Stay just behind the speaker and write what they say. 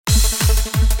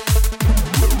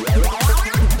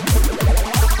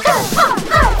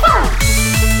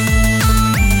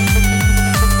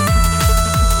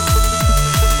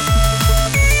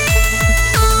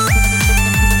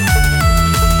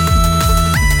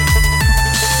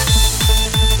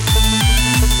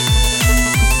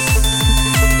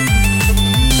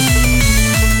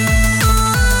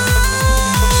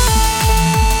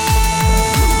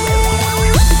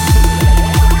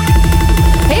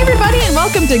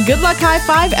to Good Luck High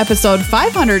Five, episode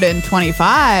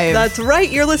 525. That's right.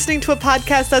 You're listening to a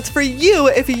podcast that's for you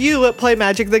if you play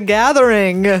Magic the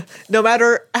Gathering, no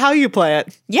matter how you play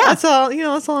it. Yeah. That's all,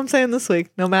 that's all I'm saying this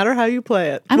week. No matter how you play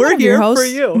it. I'm We're one of here your hosts, for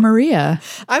you. Maria.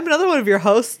 I'm another one of your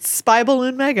hosts, Spy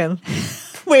Balloon Megan.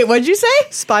 Wait, what'd you say?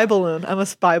 Spy Balloon. I'm a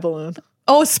spy balloon.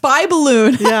 Oh, spy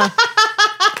balloon. Yeah.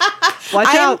 Watch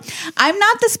out. I'm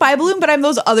not the spy balloon, but I'm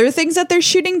those other things that they're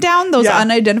shooting down, those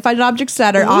unidentified objects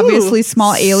that are obviously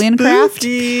small alien craft.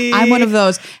 I'm one of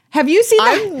those. Have you seen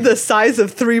that? I'm the size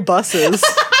of 3 buses.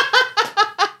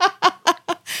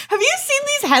 Have you seen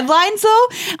these headlines though?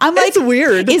 I'm like, It's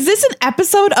weird. Is this an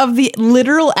episode of the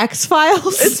literal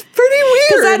X-Files? It's pretty weird.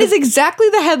 Because that is exactly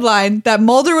the headline that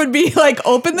Mulder would be like,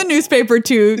 open the newspaper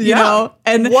to, you know,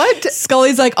 and What?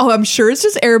 Scully's like, oh, I'm sure it's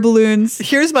just air balloons.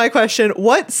 Here's my question.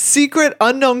 What secret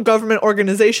unknown government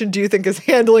organization do you think is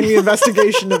handling the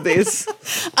investigation of these?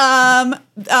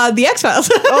 The X-Files.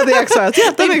 Oh, the X-Files.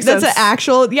 Yeah, that makes sense. That's an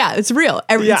actual, it's real.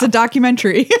 It's a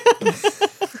documentary.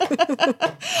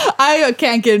 I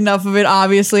can't get enough of it,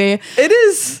 obviously. It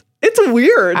is. It's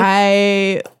weird.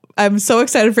 I'm so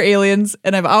excited for Aliens,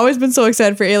 and I've always been so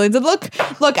excited for Aliens. And look,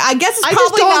 I guess it's I probably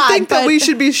just don't not, think that but- we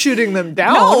should be shooting them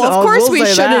down. No, of course We'll we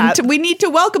say shouldn't. that. We need to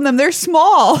welcome them. They're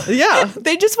small. Yeah.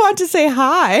 They just want to say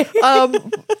hi.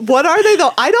 What are they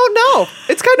though? I don't know.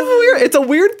 It's kind of weird. It's a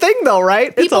weird thing though,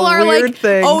 right? People it's a are weird like,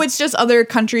 thing. oh, it's just other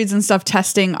countries and stuff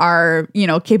testing our,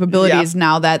 capabilities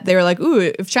now that they're like, ooh,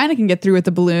 if China can get through with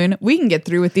the balloon, we can get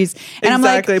through with these. And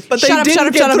Exactly. I'm like, But they shut up, didn't shut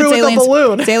up, get shut up. through It's with the aliens.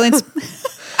 balloon. It's aliens.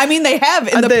 I mean, they have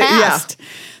in the past.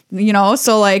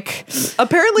 So like,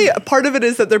 Apparently, part of it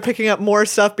is that they're picking up more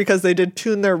stuff because they did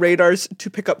tune their radars to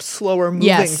pick up slower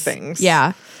moving things.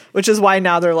 Yeah. Which is why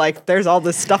now they're like, there's all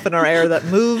this stuff in our air that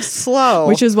moves slow.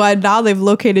 Which is why now they've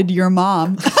located your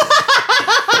mom.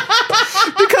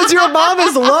 because your mom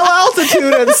is low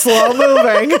altitude and slow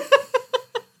moving.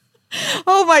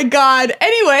 Oh my God.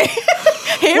 Anyway,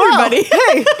 hey everybody.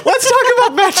 Hey, let's talk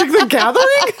about Magic the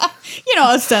Gathering.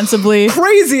 Ostensibly.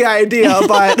 Crazy idea,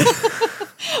 but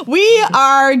We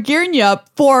are gearing you up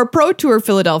for Pro Tour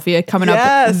Philadelphia coming up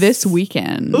Yes. this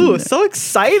weekend. ooh, so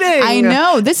exciting. I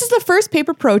know. This is the first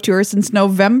paper Pro Tour since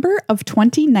November of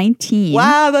 2019.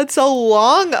 Wow, that's so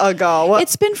long ago.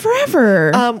 It's been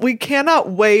forever. We cannot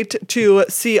wait to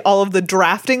see all of the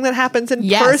drafting that happens in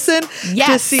Yes. person, to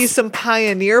Yes. see some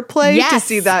Pioneer play, to Yes.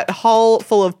 see that hall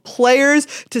full of players,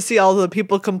 to see all the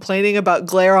people complaining about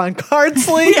glare on card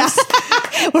sleeves.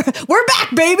 Yeah. We're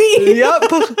back, baby. Yep,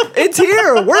 it's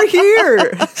here. We're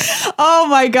here. Oh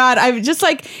my God. I'm just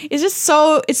like, it's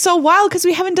so wild because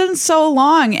we haven't done so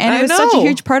long. And I it was such a know.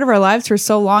 huge part of our lives for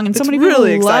so long. And so It's many people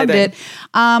really loved exciting.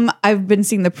 it. I've been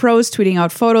seeing the pros tweeting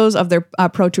out photos of their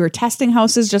Pro Tour testing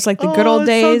houses, just like the good Oh, old it's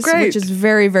so days, great. which is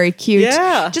very, very cute.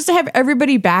 Yeah. Just to have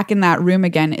everybody back in that room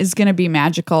again is going to be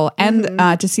magical. And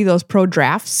to see those pro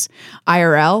drafts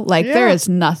IRL, there Yeah. is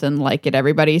nothing like it,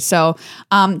 everybody. So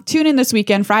tune in this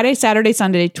weekend, Friday, Saturday,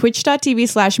 Sunday,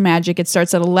 twitch.tv/magic. It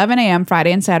starts at 11 a.m.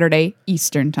 Friday and Saturday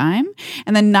Eastern time.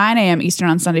 And then 9 a.m. Eastern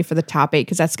on Sunday for the top 8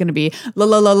 because that's going to be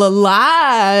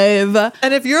live.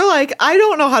 And if you're like, I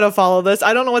don't know how to follow this,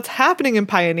 I don't know what's happening in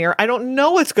Pioneer, I don't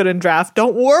know what's good in draft,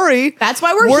 don't worry. That's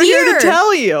why we're here here. to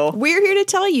tell you. We're here to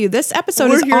tell you. This episode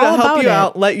We're is here all to about help you it.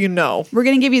 out, let you know. We're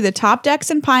going to give you the top decks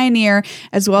in Pioneer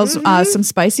as well as some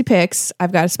spicy picks.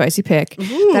 I've got a spicy pick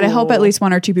that I hope at least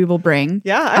one or two people bring.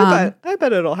 Yeah, I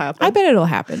bet it'll happen. I bet it'll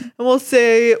happen. And we'll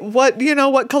say what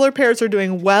color pairs are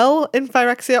doing well in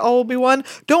Phyrexia All Will Be One.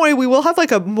 Don't worry, we will have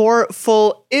like a more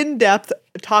full, in-depth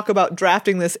talk about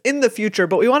drafting this in the future,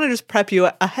 but we want to just prep you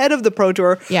ahead of the Pro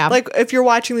Tour. Yeah. Like if you're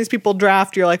watching these people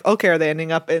draft, you're like, okay, are they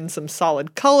ending up in some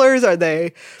solid colors? Are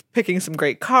they picking some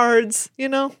great cards?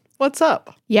 What's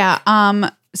up? Yeah.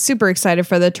 Super excited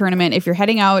for the tournament. If you're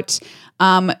heading out,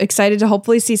 excited to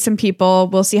hopefully see some people.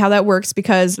 We'll see how that works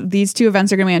because these two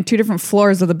events are going to be on 2 different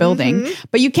floors of the building,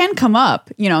 but you can come up,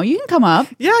 you can come up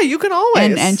Yeah, you can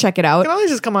always. and check it out. You can always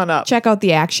just come on up. Check out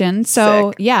the action. So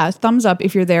Sick. yeah, thumbs up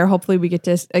if you're there. Hopefully we get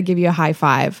to give you a high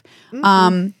five.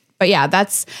 But yeah,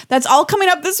 that's all coming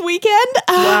up this weekend.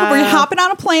 We're hopping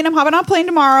on a plane. I'm hopping on a plane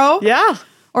tomorrow. Yeah.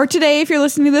 Or today if you're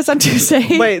listening to this on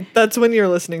Tuesday. Wait, that's when you're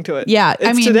listening to it. Yeah.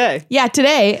 It's today. Yeah,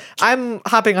 today. I'm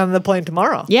hopping on the plane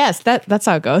tomorrow. Yes, that's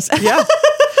how it goes. Yeah.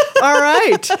 All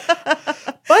right.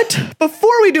 But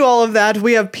before we do all of that,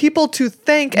 we have people to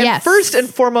thank. And Yes. first and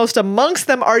foremost amongst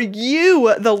them are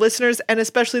you, the listeners, and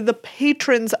especially the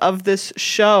patrons of this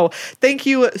show. Thank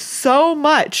you so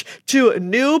much to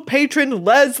new patron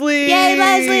Leslie. Yay,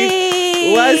 Leslie!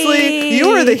 Leslie, you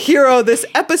are the hero. This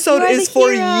episode You are is the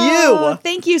for hero. you.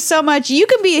 Thank you so much. You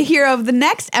can be a hero of the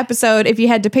next episode if you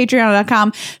head to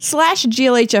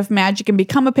patreon.com/GLHF Magic and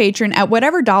become a patron at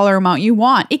whatever dollar amount you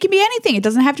want. It can be anything. It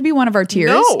doesn't have to be one of our tiers.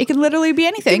 No. It can literally be It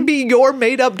anything. can be your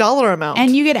made up dollar amount.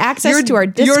 And you get access to our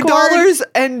Discord. Your dollars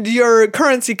and your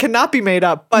currency cannot be made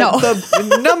up, but No.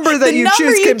 the number that The you number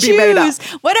choose you can be made up. choose.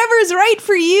 Whatever is right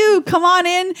for you. Come on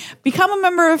in, become a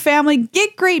member of family,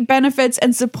 get great benefits,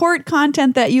 and support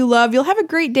content that you love. You'll have a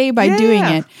great day by doing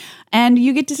it. And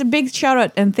you get a big shout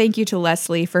out and thank you to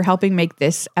Leslie for helping make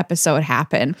this episode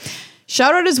happen.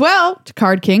 Shout out as well to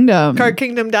Card Kingdom.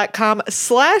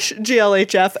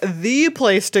 Cardkingdom.com/GLHF, the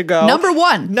place to go. Number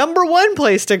one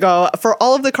place to go for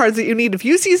all of the cards that you need. If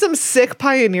you see some sick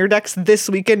Pioneer decks this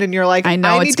weekend and you're like, I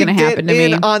know it's need to gonna get happen to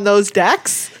in me. on those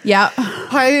decks, Yeah.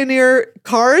 Pioneer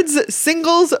cards,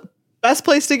 singles, best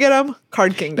place to get them,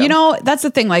 Card Kingdom. You know, that's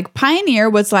the thing. Like Pioneer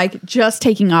was like just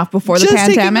taking off before the just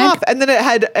pandemic. taking off, and then it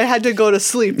had to go to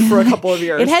sleep for a couple of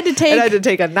years. It had to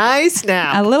take a nice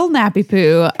nap. a little nappy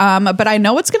poo. But I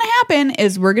know what's going to happen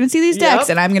is we're going to see these decks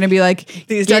and I'm going to be like,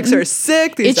 These decks are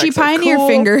sick. These itchy decks are Pioneer cool.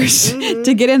 fingers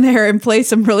to get in there and play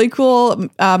some really cool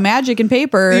magic and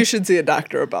paper. You should see a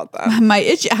doctor about that.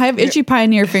 I have itchy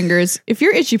Pioneer fingers. If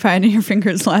your itchy Pioneer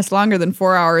fingers last longer than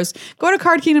 4 hours, go to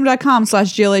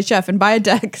cardkingdom.com/GLHF and buy a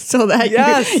deck so that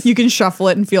you can shuffle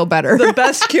it and feel better. The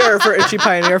best cure for itchy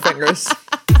Pioneer fingers.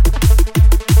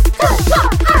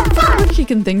 We're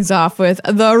kicking things off with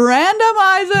the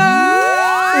randomizer.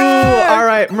 Ooh, all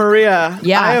right, Maria.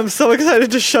 Yeah. I am so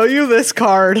excited to show you this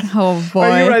card. Oh boy.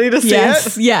 Are you ready to see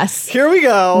it? Yes. Here we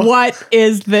go. What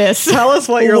is this? Tell us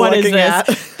what you're looking this? at.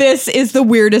 This is the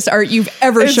weirdest art you've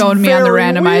ever It's shown me on the very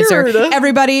randomizer. weird.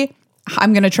 Everybody,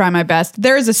 I'm going to try my best.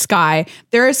 There is a sky.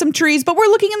 There are some trees, but we're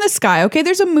looking in the sky. Okay,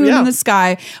 there's a moon in the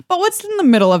sky. But what's in the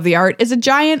middle of the art is a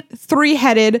giant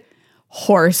 3-headed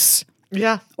horse.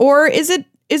 Yeah. Or is it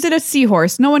a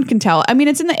seahorse? No one can tell. I mean,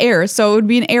 it's in the air, so it would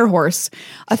be an air horse,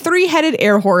 a 3-headed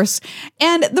air horse.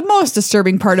 And the most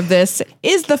disturbing part of this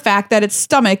is the fact that its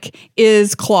stomach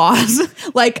is claws,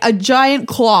 like a giant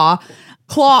claw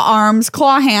arms,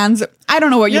 claw hands. I don't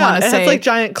know what you want to say. It has like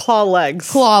giant claw legs.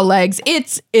 Claw legs.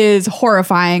 It is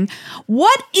horrifying.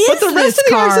 What is But the rest this of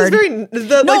the card? art is very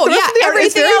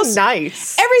everything very else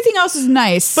nice. Everything else is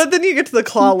nice. But then you get to the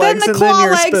claw then legs the and claw then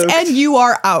you're legs spooked. and you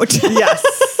are out. Yes.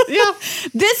 Yeah.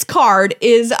 This card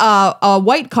is a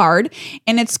white card,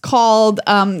 and it's called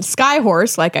Sky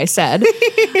Horse, like I said.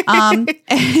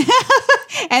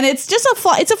 And it's just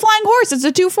it's a flying horse. It's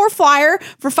a 2/4 flyer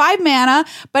for 5 mana,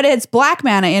 but it's black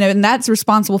mana in it, and that's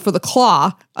responsible for the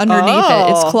claw underneath it.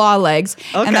 It's claw legs,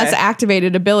 and that's an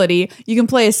activated ability. You can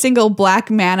play a single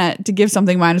black mana to give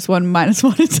something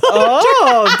 -1/-1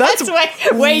 until That's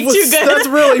way too good. That's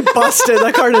really busted.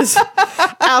 That card is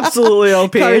absolutely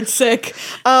OP. Card's sick.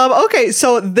 Okay,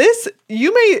 so this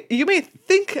you may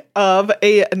think of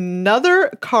another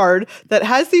card that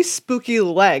has these spooky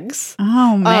legs.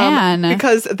 Oh man.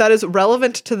 Because that is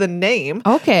relevant to the name.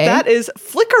 Okay. That is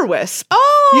Flicker Wisp.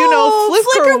 Oh, you know,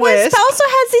 Flicker Wisp also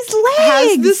has these legs.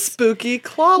 has the spooky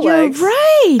claw legs. You're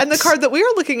right. And the card that we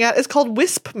are looking at is called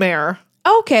Wispmare.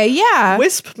 Okay, yeah.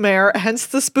 Wispmare, hence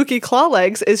the spooky claw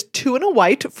legs, is 2 and a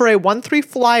white for a 1/3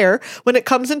 flyer. When it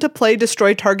comes into play,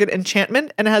 destroy target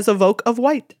enchantment and has Evoke of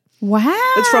white. Wow.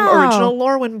 It's from original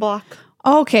Lorwyn block.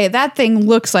 Okay, that thing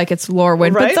looks like it's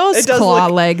Lorwyn, Right? but those It does claw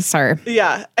look- legs are.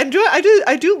 Yeah, and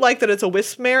I do like that it's a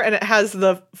Wispmare and it has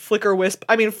the Flicker Wisp.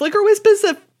 I mean, Flicker Wisp is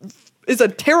a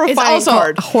terrifying It's also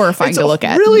card. horrifying to look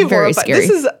at. Really Very horrifying.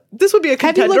 scary. This would be a Have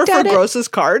you contender looked for at it? Gross's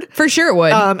card. For sure it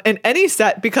would. In any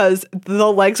set because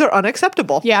the legs are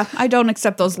unacceptable. Yeah, I don't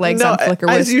accept those legs on Flicker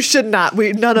as Wisp. you should not.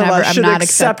 None of Never. us I'm should not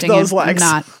accept accepting those it. legs. I'm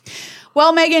not.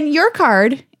 Well, Megan, your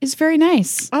card is very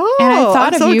nice. Oh, and I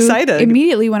thought I'm of so you excited.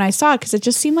 immediately when I saw it because it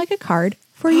just seemed like a card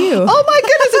for you. Oh my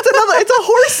goodness, it's a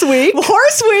horse week.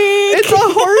 Horse week. It's a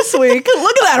horse week.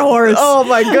 Look at that horse. Oh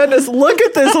my goodness, look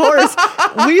at this horse.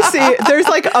 We see there's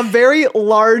like a very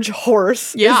large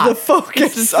horse Yeah. is the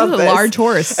focus This is of a this. large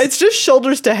horse. It's just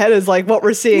shoulders to head is like what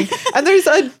we're seeing.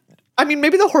 And I mean,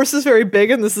 maybe the horse is very big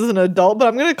and this is an adult, but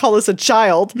I'm going to call this a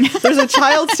child. There's a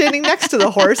child standing next to the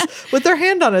horse with their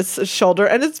hand on its shoulder,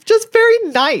 and it's just very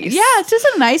nice. Yeah, it's just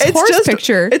a nice horse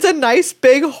picture. It's a nice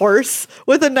big horse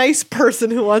with a nice person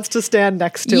who wants to stand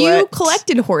next to it. You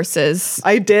collected horses.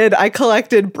 I did. I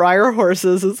collected Breyer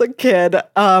horses as a kid.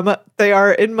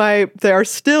 They are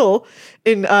still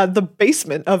in the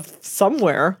basement of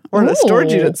somewhere or in a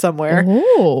storage unit somewhere.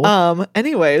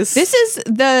 Anyways. This is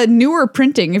the newer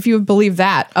printing, if you believe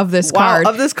that, of this card.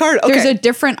 Of this card. Okay. There's a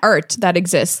different art that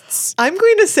exists. I'm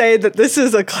going to say that this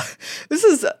is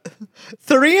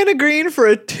 3 and a green for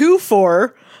a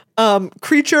 2/4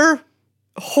 creature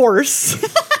horse.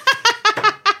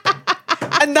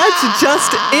 And that's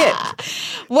just it.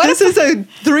 This is a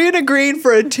 3 and a green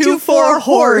for a 2/4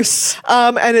 horse.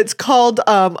 And it's called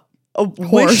a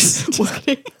Horse.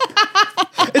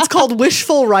 It's called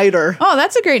Wishful Rider. Oh,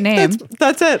 that's a great name.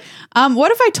 That's it.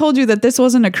 What if I told you that this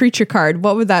wasn't a creature card?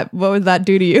 What would that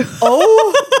do to you?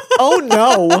 Oh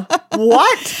no.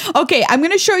 What? Okay, I'm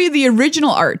going to show you the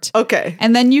original art. Okay.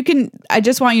 And then I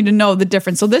just want you to know the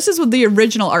difference. So this is what the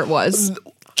original art was.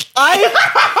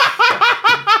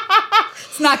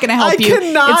 It's not going to help you.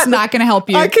 It's not going to help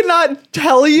you. I cannot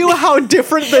tell you how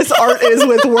different this art is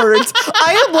with words.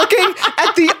 I am looking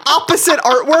at the opposite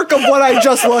artwork of what I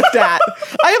just looked at.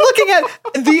 I am looking at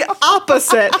the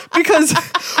opposite because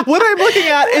what I'm looking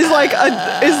at is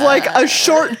like a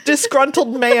short,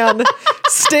 disgruntled man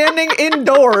standing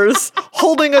indoors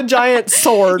holding a giant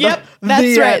sword. Yep,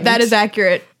 that's right. End. That is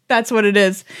accurate. That's what it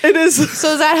is. It is. So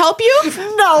does that help you?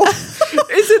 No.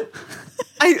 Is it?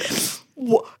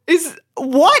 What? Is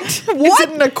it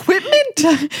an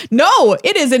equipment? No,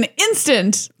 it is an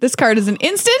instant. This card is an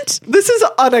instant. This is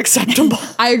unacceptable.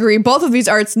 I agree. Both of these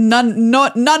arts,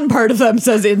 none part of them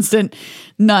says instant.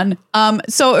 None.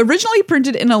 So originally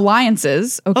printed in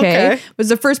Alliances, okay, was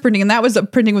the first printing, and that was a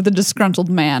printing with a disgruntled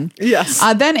man. Yes.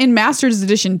 Then in Masters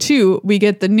Edition 2, we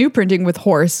get the new printing with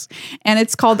horse, and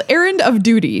it's called Errand of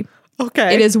Duty.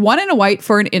 Okay. It is 1 and a white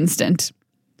for an instant.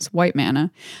 It's white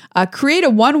mana. Create a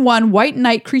 1/1 white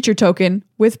knight creature token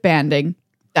with banding.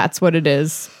 That's what it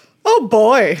is. Oh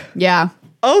boy. Yeah.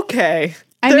 Okay.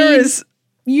 I mean,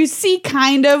 you see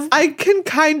kind of. I can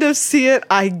kind of see it,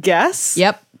 I guess.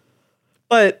 Yep.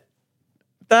 But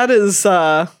that is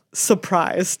a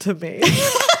surprise to me.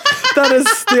 That is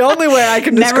the only way I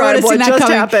can describe what just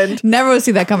happened. Never would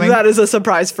see that coming. That is a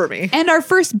surprise for me. And our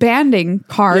first banding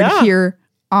card here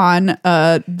on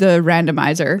the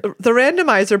randomizer. The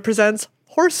randomizer presents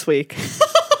Horse Week.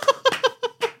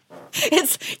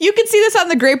 You can see this on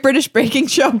the Great British Baking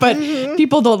Show, but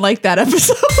people don't like that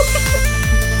episode.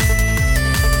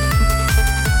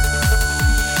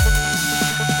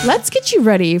 Let's get you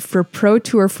ready for Pro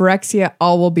Tour Phyrexia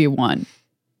All Will Be One.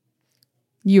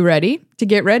 You ready to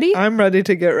get ready? I'm ready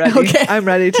to get ready. Okay. I'm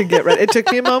ready to get ready. It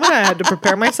took me a moment. I had to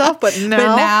prepare myself, but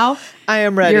now I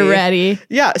am ready. You're ready.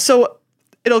 Yeah, so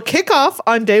it'll kick off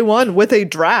on day 1 with a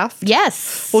draft.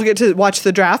 Yes. We'll get to watch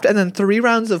the draft and then 3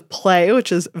 rounds of play,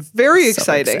 which is very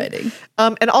exciting.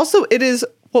 And also it is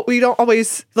what we don't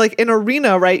always, like in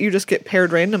Arena, right? You just get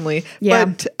paired randomly. Yeah.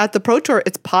 But at the Pro Tour,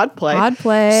 it's pod play. Pod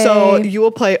play. So you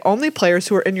will play only players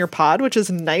who are in your pod, which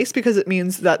is nice because it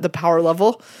means that the power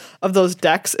level of those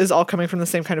decks is all coming from the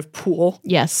same kind of pool.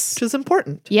 Yes. Which is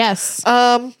important. Yes.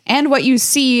 And what you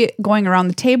see going around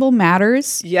the table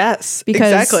matters. Yes.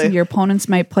 Because your opponents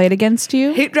might play it against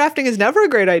you. Hate drafting is never a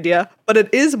great idea, but it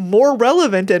is more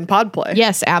relevant in pod play.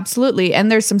 Yes, absolutely.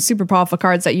 And there's some super powerful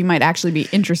cards that you might actually be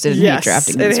interested in hate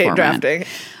drafting in this hate format. drafting.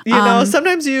 You know,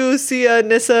 sometimes you see a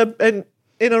Nissa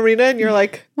in Arena and you're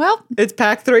like, well, it's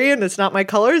pack 3 and it's not my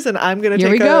colors and I'm going to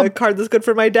take a card that's good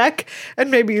for my deck. And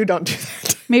maybe you don't do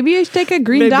that. Maybe you take a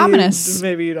green Dominus.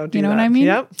 Maybe you don't do that. You know what I mean?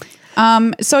 Yep.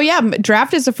 So yeah,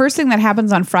 draft is the first thing that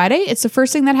happens on Friday. It's the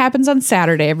first thing that happens on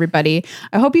Saturday, everybody.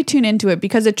 I hope you tune into it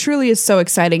because it truly is so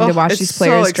exciting to watch these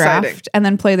players draft and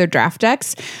then play their draft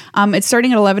decks. It's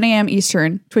starting at 11 a.m.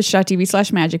 Eastern,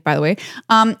 twitch.tv/magic, by the way.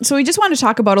 So we just want to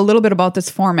talk about a little bit about this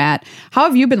format. How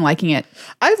have you been liking it?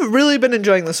 I've really been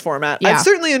enjoying this format. Yeah. I've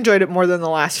certainly enjoyed it more than the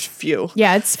last few.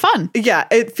 Yeah, it's fun. Yeah,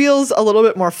 it feels a little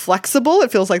bit more flexible.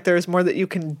 It feels like there's more that you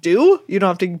can do. You don't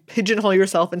have to pigeonhole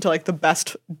yourself into like the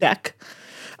best deck.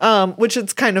 Which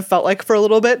it's kind of felt like for a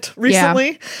little bit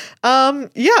recently.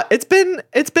 Yeah, it's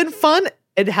been fun.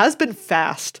 It has been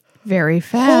fast. Very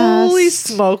fast. Holy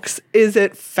smokes, is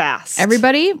it fast?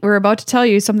 Everybody, we're about to tell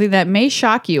you something that may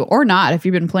shock you or not if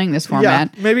you've been playing this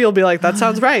format. Yeah, maybe you'll be like, that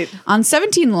sounds right. On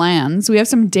 17 lands, we have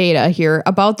some data here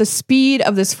about the speed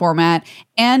of this format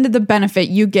and the benefit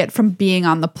you get from being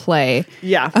on the play.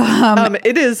 Yeah.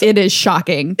 It is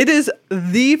shocking. It is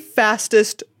the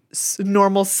fastest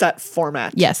normal set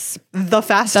format. Yes. The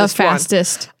fastest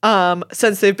one,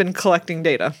 since they've been collecting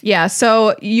data. Yeah,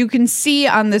 so you can see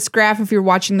on this graph, if you're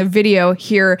watching the video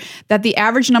here, that the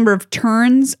average number of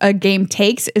turns a game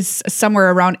takes is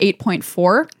somewhere around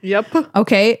 8.4. Yep.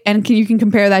 Okay, and you can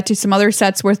compare that to some other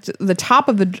sets where the top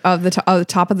of the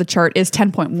top of the chart is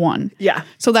 10.1. Yeah.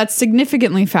 So that's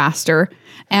significantly faster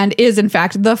and is in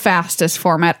fact the fastest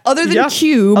format other than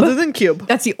Cube. Other than Cube.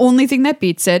 That's the only thing that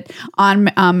beats it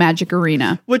on Magic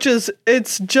Arena. Which is,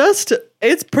 it's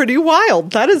pretty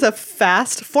wild. That is a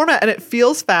fast format and it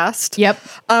feels fast. Yep.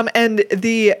 And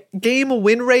the game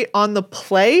win rate on the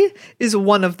play is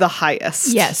one of the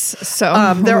highest. Yes.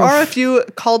 So there are a few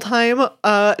Call Time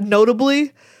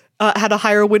notably had a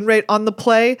higher win rate on the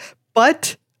play,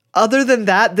 but other than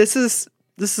that, this is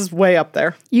way up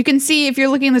there. You can see if you're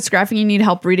looking at this graph and you need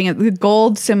help reading it, the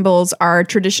gold symbols are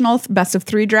traditional best of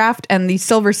 3 draft and the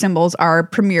silver symbols are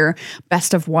premier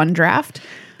best of 1 draft.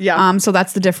 Yeah. So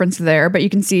that's the difference there. But you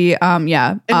can see,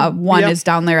 one is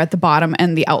down there at the bottom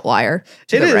and the outlier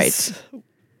to the right.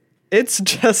 It's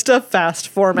just a fast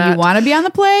format. You want to be on the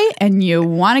play and you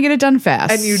want to get it done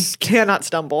fast. And you cannot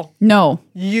stumble. No.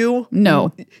 You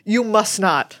must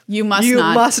not. You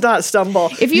must not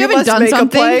stumble. If you haven't done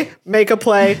something, make a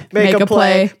play,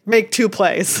 make 2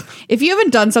 plays. If you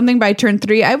haven't done something by turn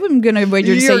 3, I'm going to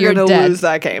wager to say you're dead. You're going to lose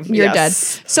that game. You're dead.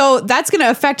 So that's going to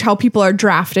affect how people are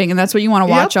drafting, and that's what you want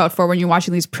to watch out for when you're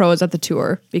watching these pros at the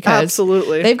tour, because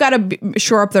absolutely they've got to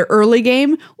shore up their early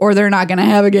game, or they're not going to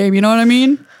have a game. You know what I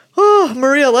mean? Oh,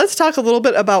 Maria, let's talk a little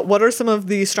bit about what are some of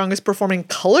the strongest performing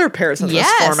color pairs in this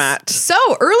format. So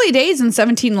early days in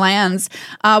 17 lands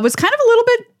was kind of a little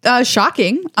bit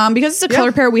shocking because it's a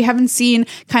color pair we haven't seen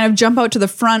kind of jump out to the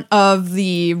front of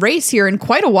the race here in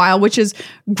quite a while, which is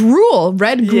Gruul,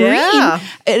 red green. Yeah.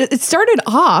 It started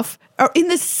off in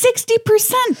the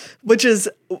 60%, which is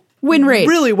win rate,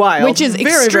 really wild, which is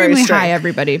very, extremely very high.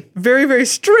 Everybody, very, very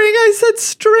string. I said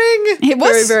string. It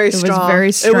was very, very strong. It was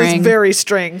very string. It was very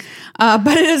string.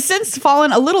 But it has since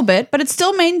fallen a little bit, but it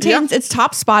still maintains its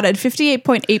top spot at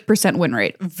 58.8% win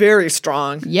rate. Very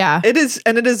strong. Yeah. It is,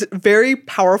 and it is very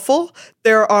powerful.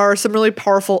 There are some really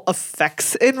powerful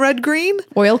effects in red green.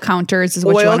 Oil counters is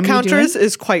what you want to be doing. Oil counters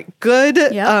is quite good.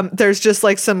 Yep. There's just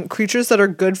like some creatures that are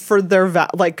good for their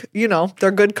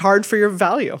they're good card for your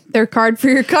value. They're card for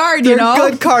your card, They're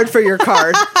good card for your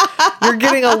card. You're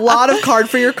getting a lot of card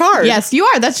for your card. Yes, you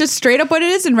are. That's just straight up what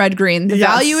it is in red green. The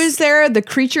value is there. The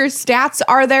creature stats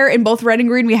are there in both red and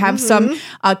green. We have some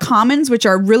commons, which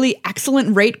are really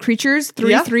excellent rate creatures.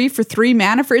 3/3 for 3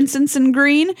 mana, for instance, in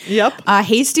green. Yep. A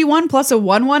hasty one plus a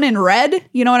 1/1 in red.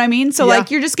 You know what I mean? So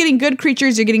like you're just getting good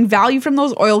creatures. You're getting value from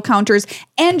those oil counters,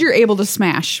 and you're able to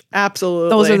smash. Absolutely.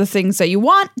 Those are the things that you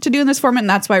want to do in this format, and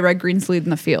that's why red green's lead in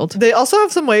the field. They also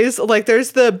have some ways, like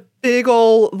there's the big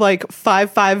old like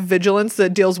 5/5 vigilance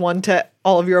that deals 1 to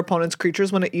all of your opponent's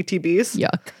creatures when it ETBs.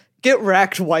 Yuck. Get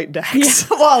wracked, white decks.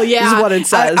 Yeah. Well, yeah. Is what it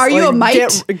says. Are you a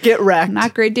mite? Get wrecked.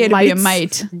 Not great day to be a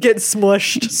mite. Get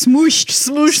smushed.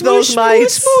 Smoosh those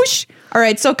mites. Smoosh. All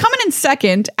right, so coming in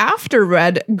second after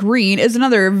red green is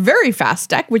another very fast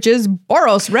deck, which is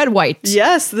Boros red white.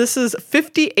 Yes, this is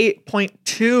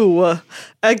 58.2.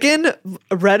 Again,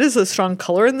 red is a strong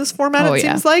color in this format, it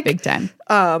seems like. Big time.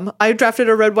 I drafted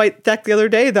a red white deck the other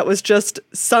day that was just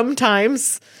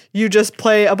sometimes you just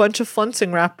play a bunch of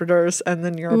Fluncing Raptors and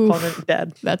then your opponent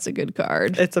dead. That's a good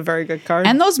card. It's a very good card.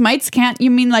 And those mites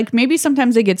maybe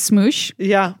sometimes they get smoosh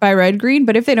by red green,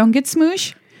 but if they don't get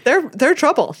smoosh, they're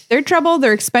trouble. They're trouble,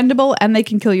 they're expendable, and they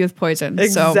can kill you with poison.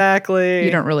 Exactly. So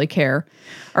you don't really care.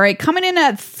 All right, coming in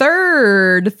at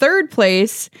third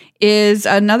place is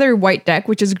another white deck,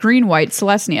 which is green-white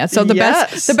Selesnya. So the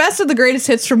best of the greatest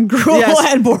hits from Gruul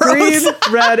and Boros. Green,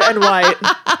 red, and white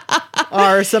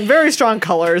are some very strong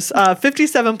colors.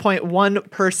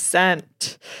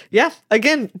 57.1%. Yeah,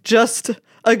 again, just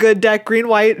a good deck. Green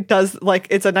white does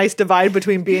it's a nice divide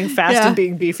between being fast and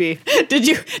being beefy. Did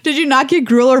you not get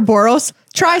Gruul or Boros?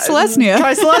 Try Selesnya.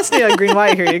 Try Selesnya. Green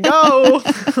white. Here you go.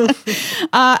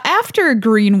 After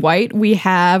green white, we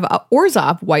have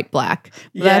Orzhov white black.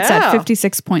 That's at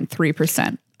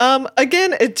 56.3%.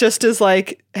 Again, it just is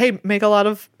like, hey, make a lot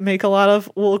of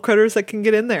little critters that can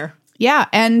get in there. Yeah,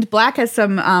 and black has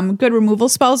some good removal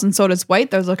spells, and so does white.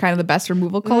 Those are kind of the best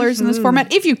removal colors in this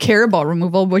format. If you care about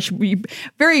removal, which we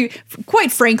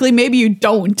quite frankly, maybe you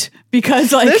don't,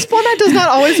 because this format does not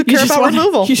always care about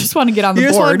removal. You just want to get on the board. You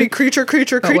just want to be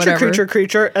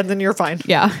creature, and then you're fine.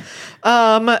 Yeah.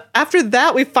 After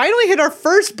that, we finally hit our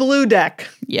first blue deck.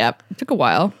 Yep, it took a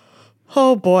while.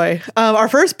 Oh boy. Our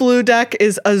first blue deck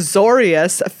is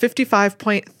Azorius,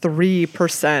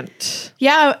 55.3%.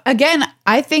 Yeah, again,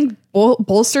 I think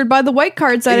bolstered by the white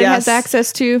cards that it has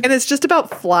access to. And it's just about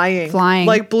flying.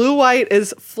 Like blue-white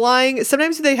is flying.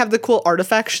 Sometimes they have the cool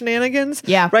artifact shenanigans.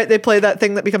 Yeah. Right? They play that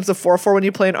thing that becomes a 4/4 when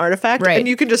you play an artifact. Right. And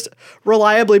you can just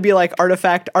reliably be like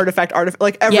artifact.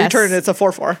 Like every turn it's a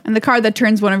 4/4. And the card that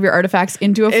turns one of your artifacts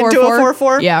into a 4/4. Into a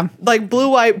 4/4. Yeah. Like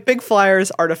blue-white, big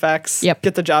flyers, artifacts. Yep.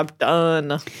 Get the job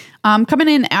done. Coming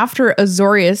in after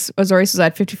Azorius. Azorius is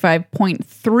at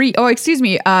 55.3. Oh, excuse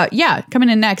me. Coming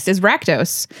in next is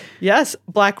Rakdos. Yes,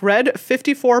 black-red,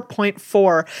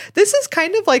 54.4. This is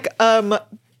kind of like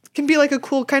can be like a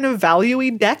cool kind of value-y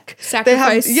deck.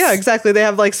 Sacrifice. Exactly. They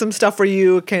have like some stuff where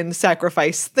you can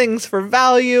sacrifice things for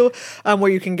value,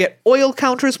 where you can get oil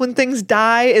counters when things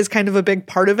die is kind of a big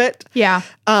part of it. Yeah.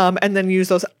 And then use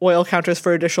those oil counters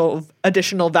for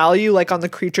additional value, like on the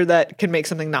creature that can make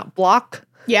something not block.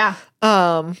 Yeah.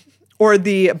 Or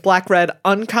the black-red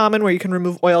uncommon where you can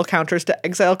remove oil counters to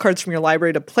exile cards from your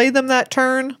library to play them that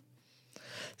turn.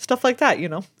 Stuff like that,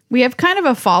 We have kind of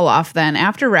a fall off then.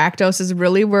 After Rakdos is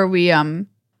really where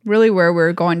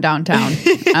we're going downtown.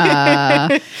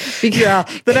 The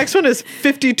next one is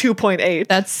 52.8.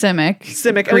 That's Simic.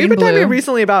 Simic. And we've been talking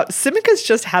recently about Simic has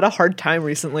just had a hard time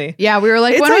recently. Yeah, we were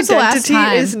like, when was the last time? Its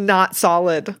identity is not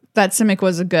solid. That Simic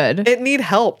was good. It need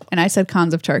help. And I said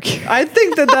Khans of Tarkir. I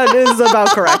think that is about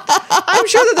correct. I'm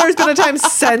sure that there's been a time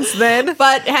since then.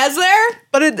 But has there?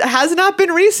 But it has not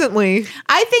been recently.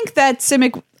 I think that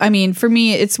Simic, for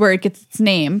me, it's where it gets its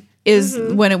name, is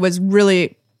when it was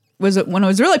really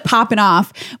popping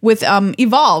off with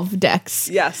Evolve decks.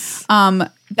 Yes.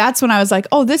 That's when I was like,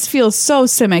 oh, this feels so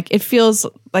Simic. It feels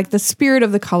like the spirit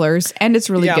of the colors, and it's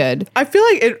really good. I feel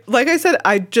like I said,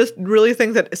 I just really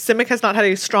think that Simic has not had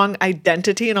a strong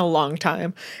identity in a long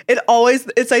time.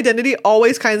 Its identity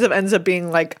always kind of ends up being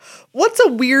like, what's a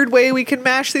weird way we can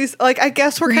mash these? Like, I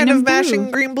guess we're kind of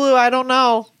mashing green blue. I don't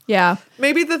know. Yeah.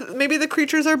 Maybe the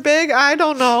creatures are big. I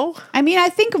don't know. I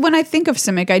think when I think of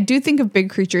Simic, I do think of big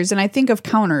creatures, and I think of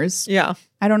counters. Yeah.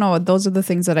 I don't know. Those are the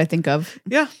things that I think of.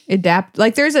 Yeah.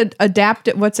 There's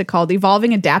what's it called?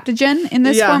 Evolving Adaptogen in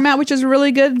this format, which is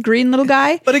really good. Green little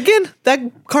guy. But again, that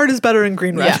card is better in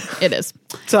green red. Yeah, it is.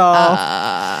 So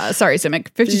sorry, Simic.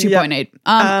 52.8.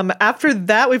 After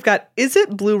that, we've got Is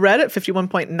It Blue Red at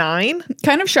 51.9.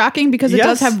 Kind of shocking because it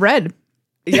does have red.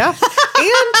 Yeah.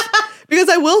 And because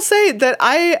I will say that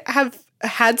I have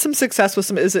had some success with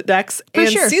some Is It decks and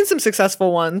seen some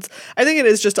successful ones. I think it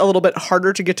is just a little bit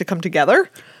harder to get to come together.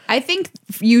 I think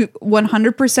you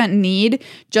 100% need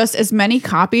just as many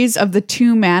copies of the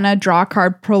 2 mana draw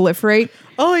card proliferate.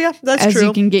 Oh yeah, that's true. As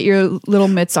you can get your little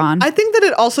mitts on. I think that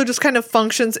it also just kind of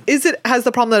functions. It has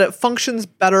the problem that it functions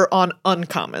better on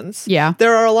uncommons. Yeah.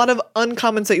 There are a lot of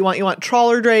uncommons that you want. You want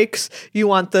Trawler Drakes. You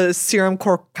want the Serum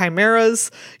Core Chimeras.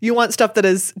 You want stuff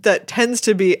that tends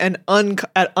to be an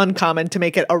uncommon to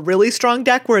make it a really strong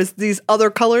deck. Whereas these other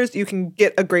colors, you can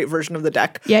get a great version of the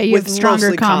deck. Yeah, you have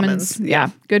stronger commons. Yeah,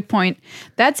 good point.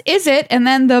 That's Is It, and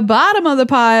then the bottom of the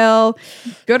pile,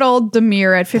 good old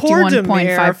Dimir at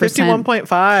 51.5%.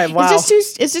 51.5. Wow.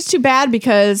 It's just too bad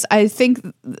because I think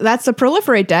that's a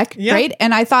proliferate deck, right?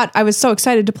 And I thought I was so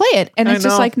excited to play it, and it's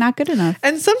just like not good enough.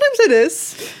 And sometimes it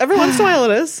is. Every once in a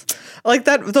while it is. Like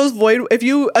that. Those Void.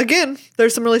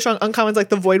 There's some really strong uncommons like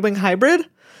the Voidwing Hybrid.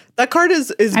 That card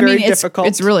is very difficult.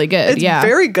 It's really good. It's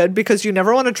very good because you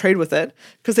never want to trade with it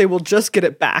because they will just get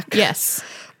it back. Yes.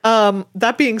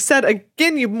 That being said,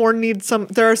 again, you more need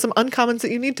there are some uncommons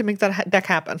that you need to make that deck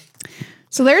happen.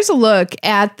 So there's a look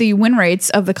at the win rates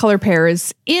of the color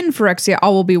pairs in Phyrexia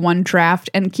All Will Be One draft,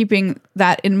 and keeping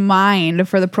that in mind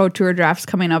for the Pro Tour drafts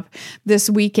coming up this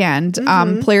weekend.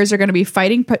 Players are going to be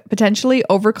fighting potentially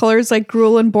over colors like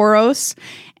Gruul and Boros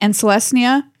and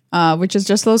Celestia, which is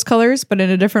just those colors, but in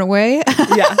a different way.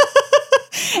 Yeah.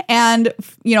 And,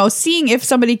 seeing if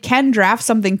somebody can draft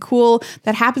something cool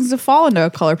that happens to fall into a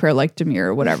color pair like Dimir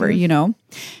or whatever, you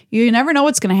never know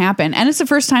what's going to happen. And it's the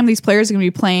first time these players are going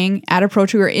to be playing at a Pro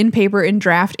Tour in paper, in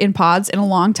draft, in pods in a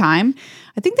long time.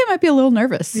 I think they might be a little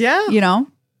nervous. Yeah.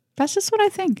 That's just what I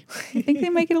think. I think they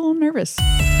might get a little nervous.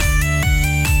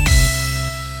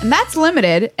 And that's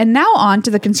limited. And now on to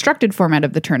the constructed format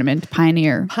of the tournament,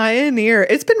 Pioneer.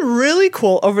 It's been really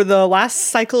cool over the last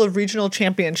cycle of regional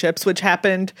championships, which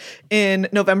happened in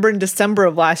November and December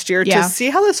of last year, to see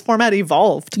how this format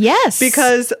evolved. Yes.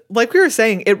 Because like we were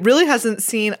saying, it really hasn't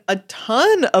seen a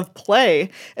ton of play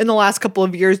in the last couple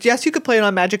of years. Yes, you could play it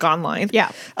on Magic Online.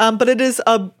 Yeah. But it is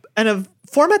a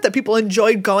format that people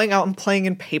enjoyed going out and playing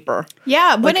in paper.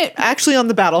 Yeah, when it actually on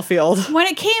the battlefield. When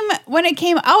it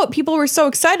came out, people were so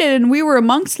excited, and we were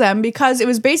amongst them because it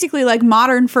was basically like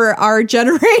Modern for our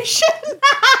generation.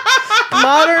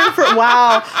 modern for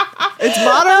It's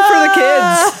modern for the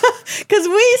kids. Because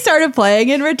we started playing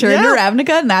in Return to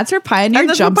Ravnica, and that's where Pioneer And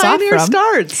that's jumps where Pioneer off from.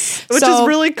 starts, which So is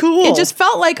really cool. It just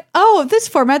felt like, oh, this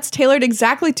format's tailored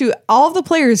exactly to all of the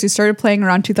players who started playing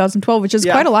around 2012, which is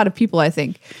quite a lot of people, I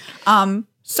think.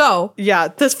 Yeah,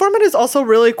 this format is also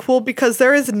really cool because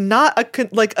there is not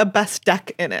a best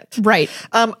deck in it. Right.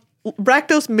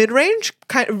 Rakdos midrange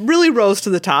kind of really rose to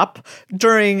the top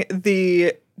during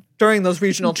those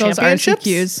regional Those championships.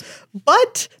 RCQs.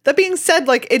 But that being said,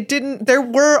 there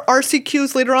were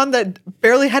RCQs later on that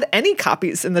barely had any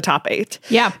copies in the top 8.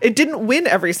 Yeah. It didn't win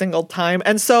every single time.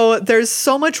 And so there's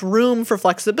so much room for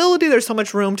flexibility. There's so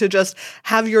much room to just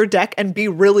have your deck and be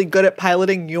really good at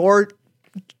piloting your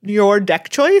deck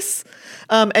choice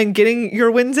and getting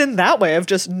your wins in that way of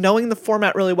just knowing the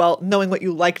format really well, knowing what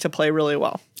you like to play really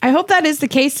well. I hope that is the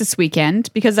case this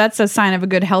weekend because that's a sign of a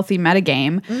good, healthy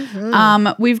metagame.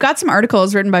 We've got some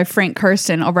articles written by Frank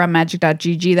Kirsten over on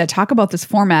magic.gg that talk about this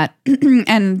format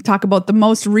and talk about the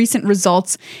most recent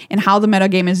results and how the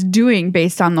metagame is doing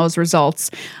based on those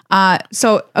results.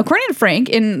 So according to Frank,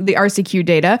 in the RCQ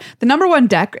data, the number one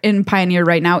deck in Pioneer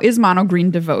right now is Mono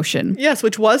Green Devotion. Yes,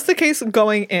 which was the case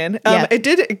going in. Yeah. It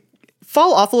did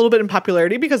fall off a little bit in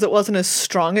popularity because it wasn't as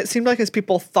strong, it seemed like, as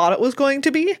people thought it was going to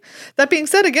be. That being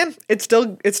said, again, it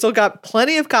still got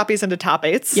plenty of copies into top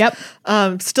 8s.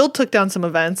 Yep. Still took down some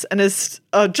events and is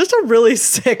just a really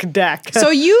sick deck. So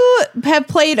you have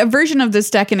played a version of this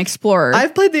deck in Explorer.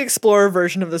 I've played the Explorer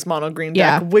version of this mono green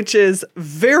deck, which is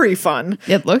very fun.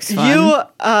 It looks fun.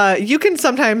 You can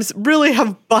sometimes really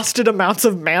have busted amounts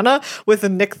of mana with a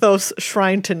Nykthos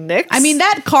Shrine to Nyx. I mean,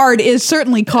 that card is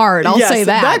certainly card. I'll say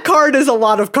that. That card is a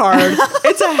lot of card.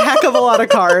 It's a heck of a lot of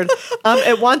card.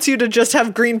 It wants you to just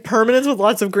have green permanents with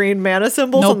lots of green mana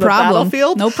symbols on the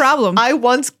battlefield. No problem. I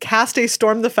once cast a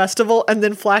Storm the Festival and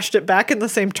then flashed it back in the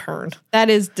same turn.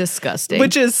 That is disgusting.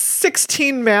 Which is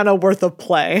 16 mana worth of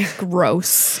play.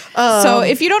 Gross. So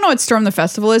if you don't know what Storm the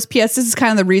Festival is, P.S. this is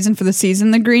kind of the reason for the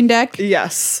season, the green deck.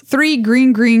 Yes. 3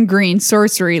 green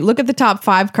sorcery. Look at the top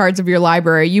 5 cards of your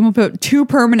library. You will put 2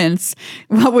 permanents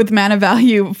with mana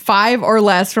value 5 or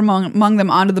less from among them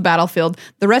onto the battlefield.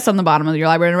 The rest on the bottom of your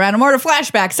library in a random order.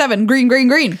 Flashback 7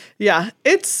 green. Yeah,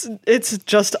 it's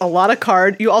just a lot of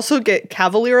card. You also get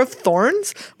Cavalier of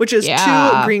Thorns, which is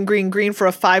 2 green for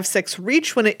a 5/6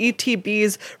 reach. When it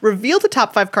ETBs, reveal the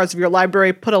top 5 cards of your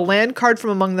library, put a land card from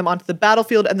among them onto the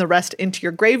battlefield, and the rest into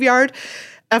your graveyard.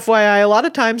 FYI, a lot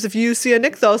of times if you see a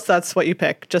Nykthos, that's what you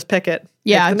pick. Just pick it.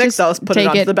 Yeah, pick the Nykthos, put it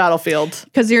onto the battlefield.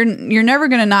 Because you're never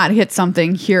going to not hit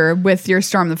something here with your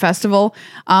Storm the Festival.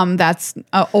 That's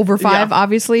over 5,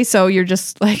 obviously. So you're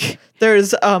just like...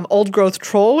 There's Old Growth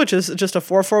Troll, which is just a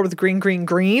 4/4 with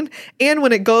green. And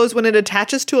when it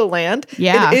attaches to a land,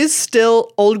 it is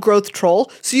still Old Growth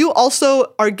Troll. So you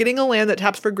also are getting a land that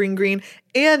taps for green,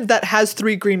 and that has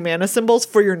 3 green mana symbols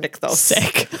for your Nykthos.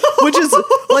 Sick. Which is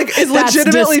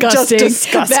legitimately just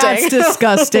disgusting. That's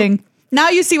disgusting. Now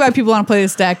you see why people want to play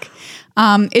this deck.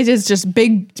 It is just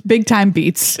big time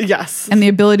beats. Yes. And the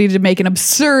ability to make an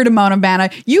absurd amount of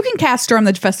mana. You can cast Storm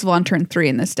the Festival on turn 3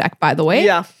 in this deck, by the way.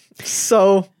 Yeah.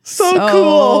 So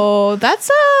cool. That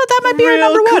might be our Real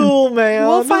number 1. cool, man.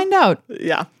 We'll find out.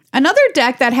 Yeah. Another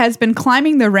deck that has been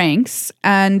climbing the ranks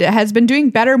and has been doing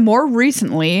better more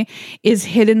recently is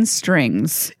Hidden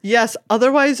Strings. Yes,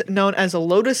 otherwise known as a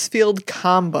Lotus Field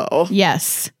combo.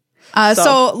 Yes.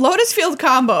 So Lotus Field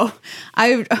combo.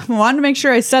 I wanted to make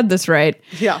sure I said this right.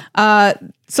 Yeah.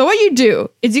 So what you do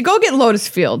is you go get Lotus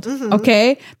Field,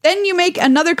 okay? Then you make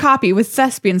another copy with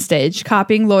Thespian Stage,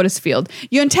 copying Lotus Field.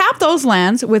 You untap those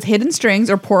lands with Hidden Strings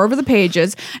or Pour Over the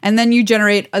Pages, and then you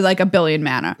generate like a billion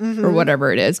mana or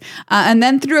whatever it is. And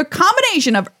then through a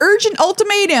combination of Urgent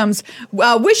Ultimatums,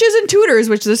 Wishes and Tutors,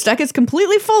 which this deck is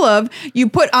completely full of, you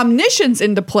put Omniscience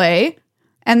into play,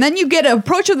 and then you get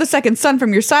Approach of the Second Sun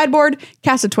from your sideboard,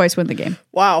 cast it twice, win the game.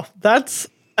 Wow, that's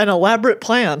an elaborate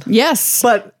plan. Yes.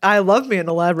 But I love me an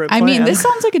elaborate plan. I mean, this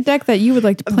sounds like a deck that you would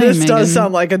like to play, This Megan. does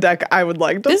sound like a deck I would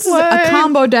like to play. This is a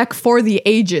combo deck for the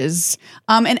ages.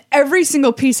 And every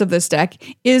single piece of this deck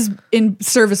is in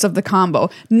service of the combo.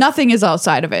 Nothing is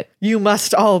outside of it. You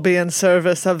must all be in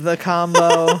service of the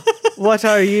combo. What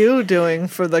are you doing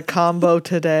for the combo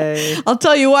today? I'll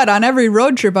tell you what, on every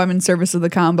road trip, I'm in service of the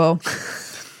combo.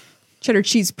 Cheddar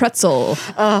cheese pretzel.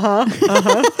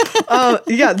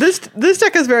 Yeah, this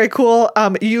deck is very cool.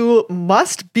 You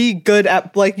must be good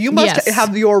at, like, you must Yes.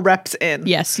 have your reps in.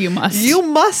 Yes, you must. You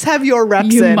must have your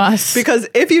reps You in. must. Because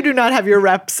if you do not have your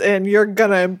reps in, you're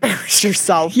gonna embarrass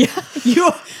yourself. Yeah, you.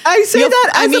 I say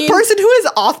that as I a person who is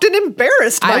often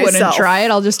embarrassed I myself. wouldn't try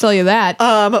it. I'll just tell you that.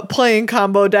 Playing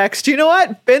combo decks. Do you know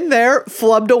what? Been there,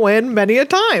 flubbed a win many a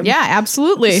time. Yeah,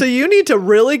 absolutely. So you need to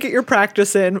really get your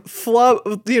practice in, flub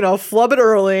it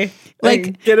early, Like,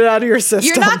 and get it out of your system.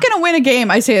 You're not going to win a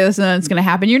game. I say this and then it's going to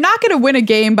happen. You're not going to win a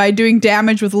game by doing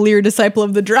damage with Lear, Disciple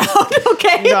of the Drowned,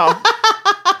 okay? No.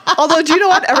 Although, do you know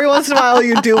what? Every once in a while,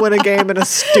 you do win a game in a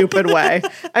stupid way.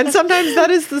 And sometimes that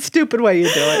is the stupid way you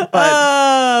do it.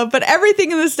 But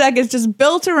everything in this deck is just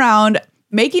built around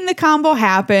making the combo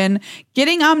happen,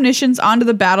 getting Omniscience onto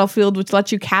the battlefield, which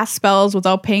lets you cast spells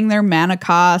without paying their mana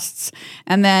costs,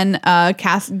 and then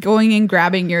going and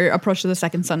grabbing your Approach to the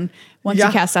Second Sun. Once you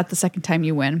cast that the second time,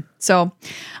 you win. So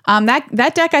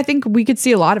that deck, I think we could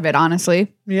see a lot of it,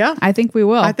 honestly. Yeah. I think we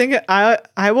will. I think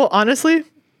I will honestly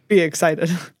be excited.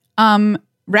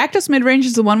 Rakdos Midrange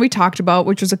is the one we talked about,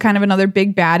 which was a kind of another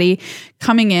big baddie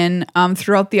coming in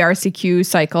throughout the RCQ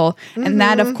cycle. And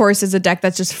that, of course, is a deck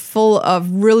that's just full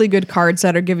of really good cards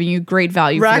that are giving you great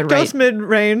value for the rate. Rakdos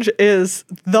Midrange is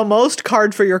the most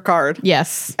card for your card.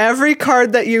 Yes. Every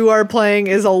card that you are playing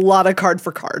is a lot of card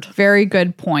for card. Very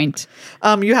good point.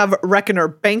 You have Reckoner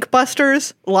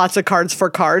Bankbusters, lots of cards for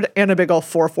card, and a big ol'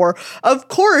 4/4. Of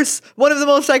course, one of the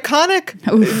most iconic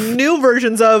new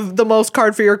versions of the most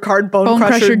card for your card, Bone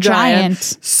Crusher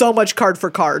Giant. So much card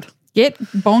for card. Get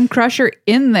Bone Crusher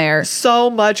in there. So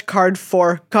much card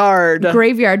for card.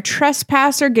 Graveyard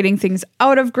Trespasser, getting things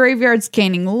out of graveyards,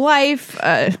 gaining life.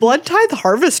 Blood Tithe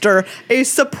Harvester, a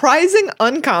surprising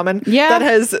uncommon that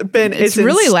has been It's in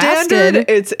really Standard, lasted.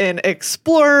 it's in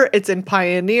Explorer, it's in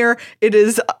Pioneer. It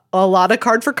is a lot of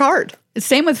card for card.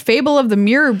 Same with Fable of the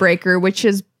Mirror Breaker, which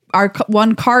is our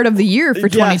one card of the year for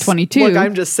 2022. Look,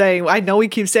 I'm just saying, I know we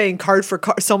keep saying card for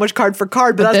card, so much card for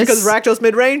card, but that's because Rakdos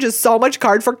Midrange is so much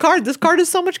card for card. This card is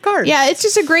so much card. Yeah, it's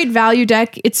just a great value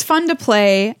deck. It's fun to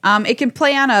play. It can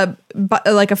play on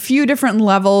a few different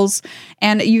levels,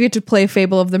 and you get to play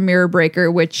Fable of the Mirror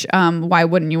Breaker, which why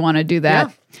wouldn't you want to do that?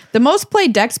 Yeah. The most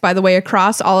played decks, by the way,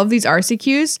 across all of these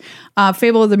RCQs,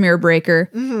 Fable of the Mirror Breaker,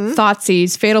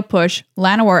 Thoughtseize, Fatal Push,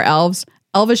 Llanowar Elves,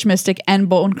 Elvish Mystic, and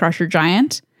Bone Crusher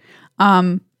Giant.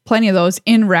 Plenty of those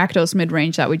in Rakdos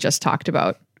Midrange that we just talked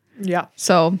about. Yeah.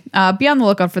 So be on the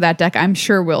lookout for that deck. I'm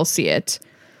sure we'll see it.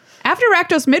 After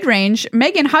Rakdos Midrange,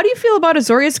 Megan, how do you feel about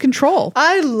Azorius Control?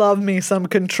 I love me some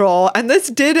Control. And this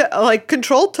did,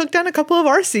 Control took down a couple of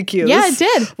RCQs. Yeah, it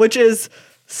did. Which is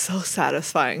so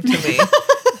satisfying to me.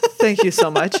 Thank you so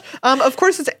much. Of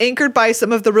course, it's anchored by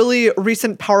some of the really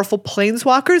recent powerful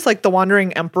planeswalkers, like the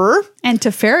Wandering Emperor. And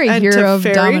Teferi, Hero of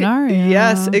Dominaria.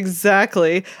 Yes,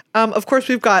 exactly. Of course,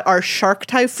 we've got our Shark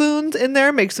Typhoons in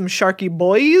there, make some sharky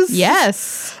boys.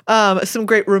 Yes. Some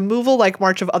great removal, like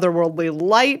March of Otherworldly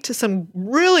Light. Some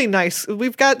really nice,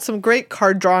 we've got some great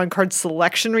card draw and card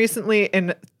selection recently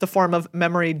in the form of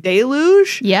Memory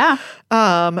Deluge. Yeah.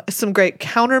 Some great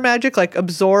counter magic, like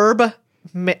Absorb,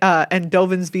 and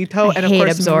Dovin's Veto, and of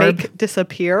course Absorb. Make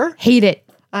Disappear. Hate it.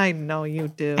 I know you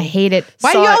do. I hate it.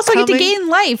 Why do Saw you it also get to coming. gain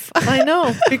life? I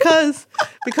know, because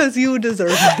you deserve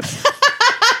it.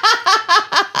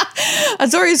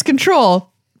 Azorius Control.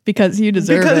 Because you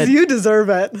deserve it. Because you deserve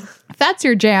it. If that's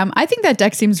your jam, I think that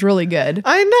deck seems really good.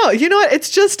 I know. You know what? It's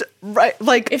just right.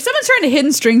 Like, If someone's trying to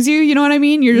hidden strings you know what I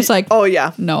mean? You're just like, oh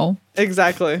yeah, no.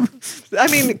 exactly. I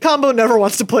mean, Combo never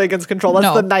wants to play against Control. That's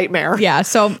No. the nightmare. Yeah,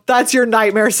 so That's your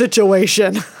nightmare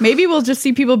situation. maybe we'll just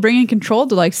see people bringing Control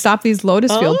to like stop these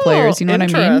Lotus Field players. You know what I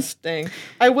mean? Interesting.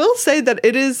 I will say that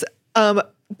it is.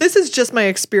 This is just my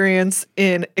experience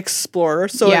in Explorer,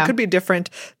 so Yeah. it could be different.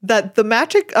 That the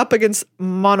magic up against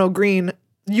mono green,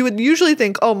 you would usually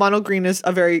think, oh, mono green is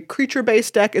a very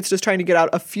creature-based deck. It's just trying to get out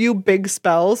a few big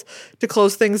spells to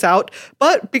close things out.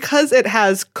 But because it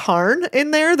has Karn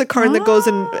in there, the Karn that goes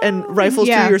and rifles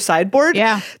Yeah. through your sideboard,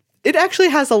 Yeah. it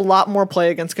actually has a lot more play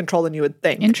against Control than you would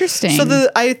think. Interesting. So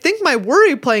I think my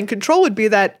worry playing Control would be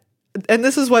that, and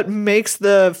this is what makes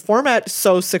the format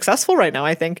so successful right now,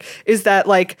 I think, is that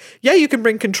you can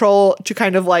bring Control to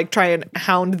kind of try and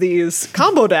hound these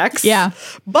combo decks. Yeah.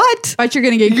 But But you're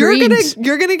gonna get greened.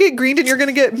 you're gonna get greened and you're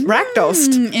gonna get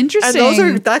Rakdosed. Interesting.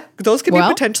 And those can be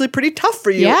potentially pretty tough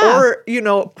for you. Yeah.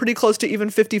 Or, pretty close to even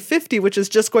 50-50, which is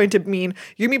just going to mean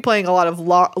you're gonna be playing a lot of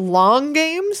long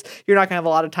games. You're not gonna have a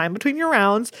lot of time between your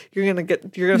rounds. You're gonna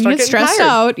start getting stressed tired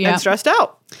out, yeah. and stressed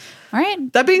out. All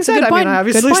right. That being That's a said, good I mean, point. I Good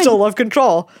obviously point. still love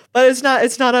Control, but it's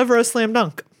not ever a slam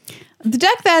dunk. The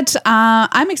deck that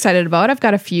I'm excited about, I've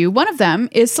got a few. One of them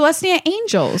is Celestia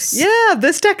Angels. Yeah,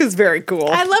 this deck is very cool.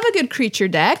 I love a good creature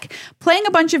deck. Playing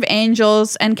a bunch of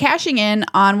angels and cashing in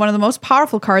on one of the most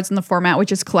powerful cards in the format,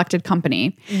 which is Collected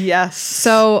Company. Yes.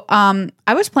 So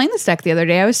I was playing this deck the other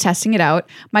day. I was testing it out.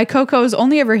 My Coco's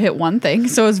only ever hit one thing,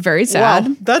 so it was very sad.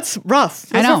 Wow, that's rough.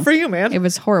 That's I know. rough for you, man. It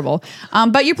was horrible.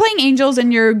 But you're playing angels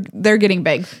and they're getting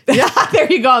big. Yeah.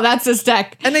 There you go. That's this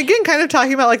deck. And again, kind of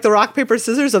talking about like the rock, paper,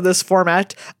 scissors of this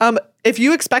format. If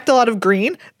you expect a lot of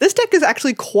green, this deck is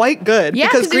actually quite good Yeah,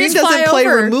 because 'cause you green just doesn't fly play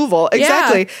over. removal. Yeah.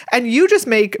 Exactly. And you just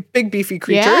make big, beefy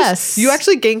creatures. Yes. You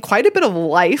actually gain quite a bit of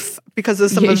life because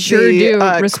of some You of sure the do.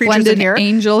 creatures in Resplendent here.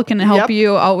 Angel can help Yep.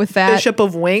 you out with that. Bishop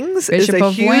of Wings Bishop is a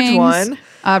of huge Wings. one.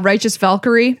 Righteous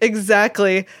Valkyrie.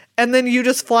 Exactly. And then you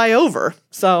just fly over.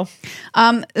 So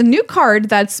A new card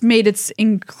that's made its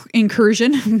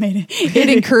incursion, it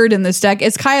incurred in this deck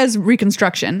is Kaya's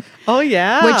Reconstruction, oh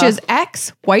yeah. which is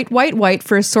X, white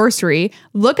for a sorcery.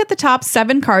 Look at the top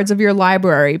 7 cards of your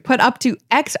library. Put up to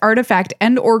X artifact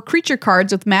and or creature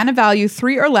cards with mana value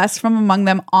 3 or less from among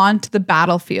them onto the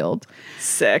battlefield.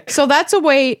 sick. So that's a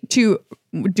way to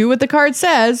do what the card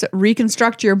says,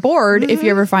 reconstruct your board if you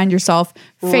ever find yourself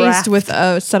faced Wrapped. with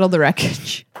a Settle the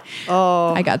Wreckage.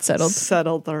 Oh, I got settled.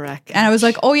 settled the wreck. And I was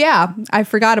like, oh yeah, I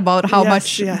forgot about how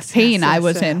much pain yes, I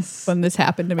was yes. in when this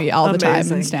happened to me all the time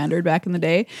Amazing. in Standard back in the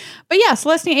day. But yeah,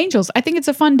 Celestia Angels, I think it's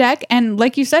a fun deck. And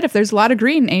like you said, if there's a lot of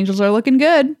green, Angels are looking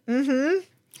good. Mm-hmm.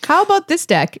 How about this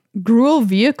deck? Gruul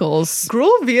Vehicles.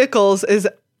 Gruul Vehicles is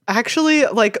actually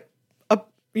like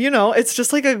it's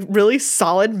just like a really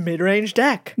solid mid-range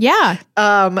deck. Yeah.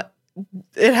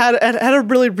 It had a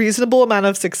really reasonable amount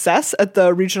of success at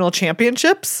the regional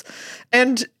championships,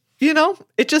 and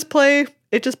it just play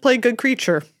good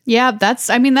creature. Yeah, that's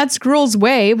Gruul's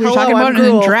way. We were Hello, talking about I'm it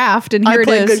in Gruul. draft, and I here it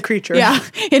play is. good creature. Yeah,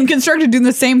 in Constructed doing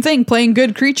the same thing, playing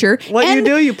good creature. What And you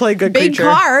do, you play good big creature.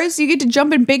 cars. You get to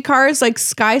jump in big cars like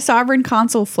Sky Sovereign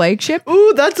Console Flagship.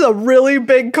 Ooh, that's a really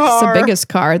big car. It's the biggest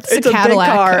car. It's It's a Cadillac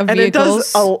big car, of and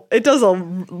vehicles. it does a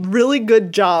really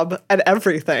good job at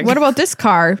everything. What about this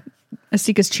car?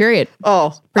 Asika's Chariot.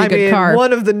 Oh, Pretty good car.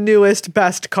 one of the newest,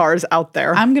 best cars out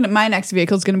there. My next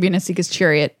vehicle is gonna be an Asika's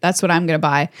Chariot. That's what I'm gonna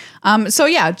buy. So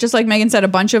yeah, just like Megan said, a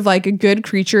bunch of like good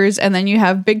creatures, and then you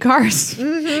have big cars.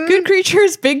 Mm-hmm. Good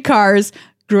creatures, big cars,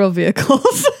 Gruul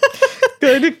Vehicles.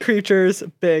 Good creatures,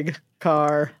 big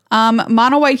car.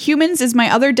 Mono White Humans is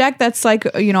my other deck that's like,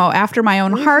 after my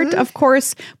own heart, of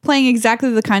course, playing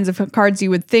exactly the kinds of cards you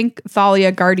would think.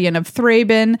 Thalia, Guardian of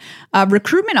Thraben.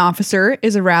 Recruitment Officer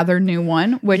is a rather new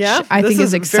one, which I think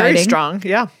is exciting. Very strong,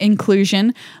 yeah.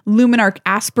 Inclusion. Luminarch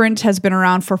Aspirant has been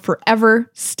around for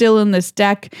forever, still in this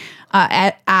deck.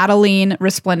 Adeline,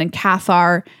 Resplendent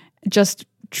Cathar, just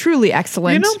truly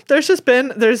excellent.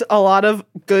 There's a lot of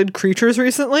good creatures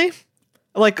recently.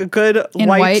 Like a good In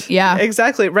white, yeah.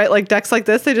 Exactly, right? Like decks like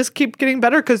this, they just keep getting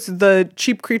better because the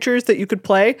cheap creatures that you could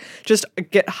play just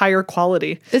get higher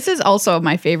quality. This is also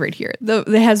my favorite here.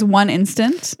 It has 1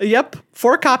 instant. Yep,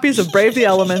 4 copies of Brave the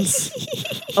Elements,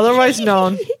 otherwise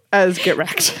known as Get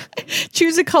Wrecked.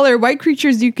 Choose a color. White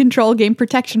creatures you control gain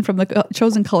protection from the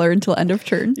chosen color until end of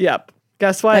turn. Yep.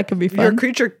 Guess what? That could be fun. Your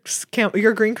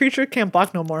green creature can't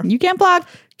block no more. You can't block.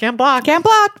 Can't block. Can't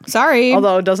block. Sorry.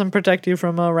 Although it doesn't protect you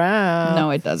from a rat. No,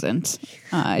 it doesn't.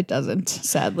 It doesn't,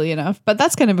 sadly enough. But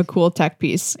that's kind of a cool tech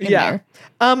piece in there.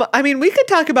 We could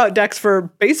talk about decks for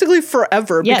basically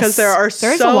forever because There's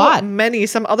a so lot. many.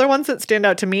 Some other ones that stand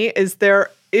out to me is there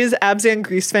is Abzan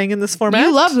Greasefang in this format.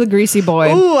 You love the Greasy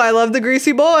Boy. Ooh, I love the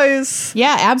Greasy Boys.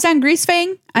 Yeah, Abzan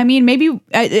Greasefang. Maybe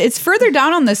it's further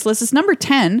down on this list. It's number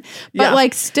 10,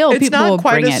 but still, it's people not will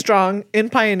quite bring as it. strong in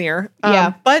Pioneer.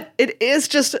 Yeah. But it is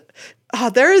just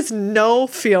there is no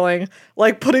feeling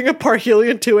like putting a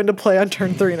Parhelion 2 into play on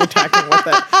turn 3 and attacking with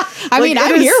it.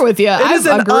 I'm here with you. It is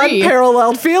an agree.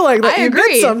 unparalleled feeling that I you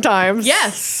agree. get sometimes.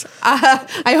 Yes.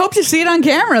 I hope to see it on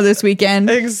camera this weekend.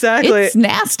 Exactly. It's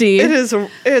nasty.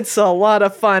 It's a lot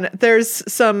of fun. There's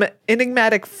some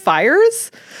enigmatic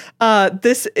fires.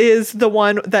 This is the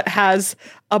one that has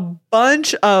a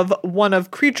bunch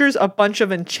of creatures, a bunch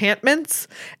of enchantments,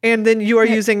 and then you are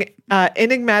using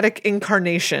enigmatic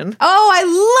incarnation. Oh,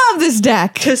 I love this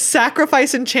deck. To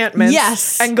sacrifice enchantments.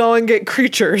 Yes. And go and get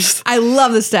creatures. I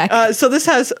love this deck. So this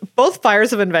has both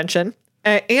Fires of Invention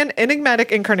and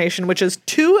Enigmatic Incarnation, which is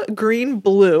 2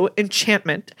 green-blue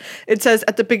enchantment. It says,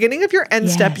 at the beginning of your end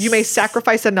step, you may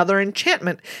sacrifice another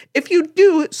enchantment. If you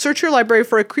do, search your library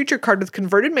for a creature card with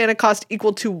converted mana cost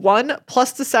equal to 1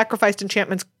 plus the sacrificed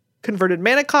enchantment's converted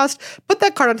mana cost. Put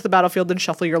that card onto the battlefield and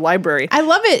shuffle your library. I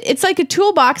love it. It's like a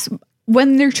toolbox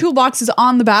when their toolbox is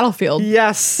on the battlefield.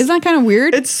 Yes. Isn't that kind of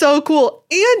weird? It's so cool.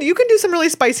 And you can do some really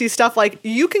spicy stuff. Like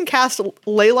you can cast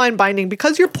Leyline Binding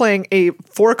because you're playing a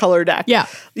 4-color deck. Yeah.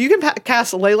 You can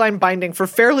cast Leyline Binding for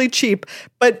fairly cheap,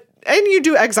 and you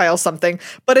do exile something.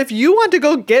 But if you want to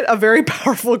go get a very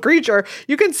powerful creature,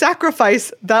 you can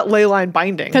sacrifice that Leyline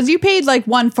Binding. Because you paid like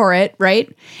 1 for it,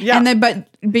 right? Yeah. And then, but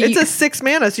It's a 6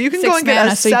 mana, so you can go and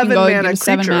get a 7 mana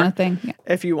creature thing. Yeah.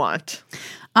 if you want.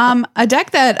 A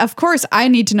deck that, of course, I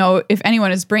need to know if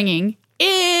anyone is bringing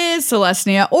is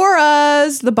Celestia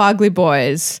Auras, the Boggly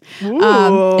Boys.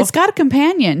 Ooh. It's got a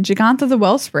companion, Gigantha the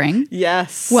Wellspring.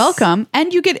 Yes. Welcome.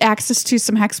 And you get access to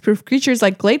some hexproof creatures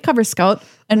like Gladecover Scout.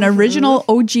 An original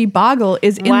OG Boggle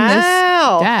is in this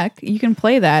deck. You can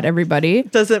play that, everybody.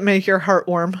 Does it make your heart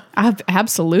warm?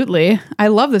 Absolutely. I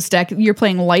love this deck. You're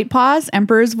playing Light Paws,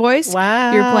 Emperor's Voice.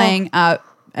 Wow. You're playing a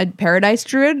Paradise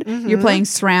Druid. You're playing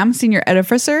SRAM, Senior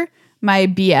Edificer, my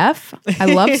BF. I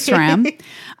love SRAM.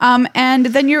 And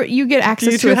then you get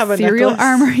access to Ethereal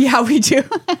Armor. Yeah, we do.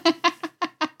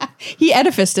 He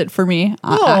edificed it for me,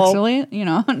 actually.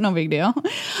 No big deal.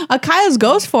 Kaya's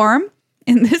Ghost form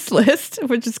in this list,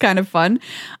 which is kind of fun.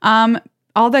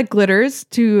 All that glitters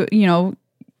to,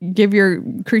 give your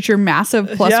creature massive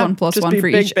 +1/+1 for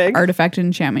each artifact and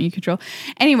enchantment you control.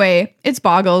 Anyway, it's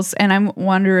Boggles, and I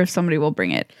wonder if somebody will bring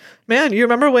it. Man, you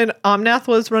remember when Omnath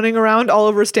was running around all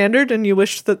over Standard and you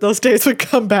wished that those days would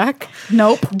come back?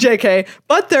 Nope. JK.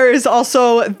 But there is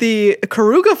also the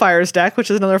Karuga Fires deck, which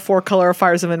is another 4-color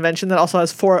Fires of Invention that also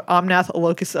has 4 Omnath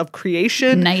Locus of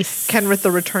Creation. Nice. Kenrith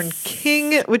the Returned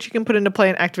King, which you can put into play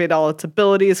and activate all its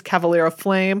abilities. Cavalier of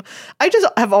Flame.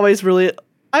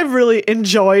 I've really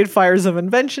enjoyed Fires of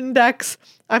Invention decks.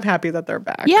 I'm happy that they're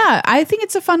back. Yeah, I think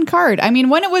it's a fun card. I mean,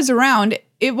 when it was around,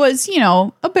 it was,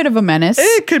 a bit of a menace.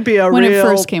 It could be when it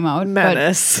first came out.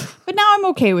 Menace. But now I'm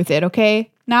okay with it,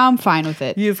 okay? Now I'm fine with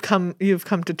it. You've come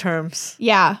to terms.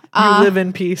 Yeah. You live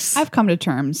in peace. I've come to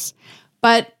terms.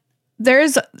 But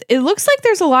it looks like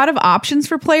there's a lot of options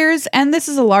for players, and this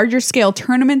is a larger scale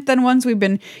tournament than ones we've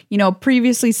been,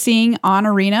 previously seeing on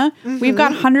Arena. We've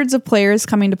got hundreds of players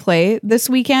coming to play this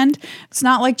weekend. It's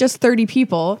not like just 30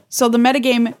 people. So the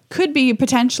metagame could be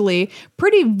potentially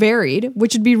pretty varied,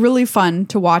 which would be really fun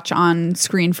to watch on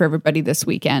screen for everybody this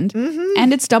weekend.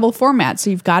 And it's double format. So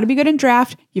you've got to be good in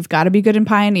Draft, you've got to be good in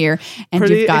Pioneer, and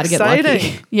you've got to get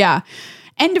lucky. Yeah.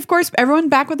 And of course, everyone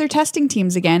back with their testing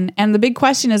teams again. And the big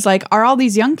question is are all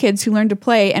these young kids who learned to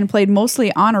play and played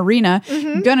mostly on Arena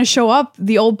going to show up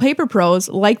the old paper pros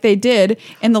like they did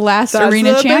in the last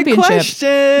Arena Championship? Big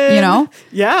question.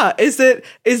 Yeah. Is it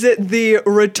the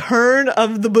return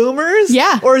of the boomers?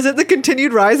 Yeah. Or is it the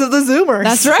continued rise of the zoomers?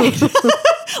 That's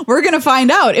right. We're going to find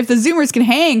out if the zoomers can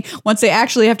hang once they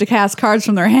actually have to cast cards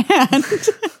from their hand.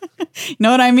 You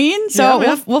know what I mean?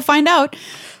 So we'll find out.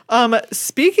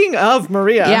 Speaking of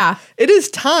Maria, it is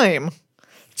time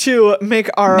to make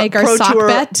our Pro Tour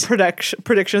bet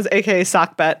predictions, aka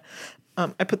sock bet.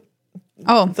 I put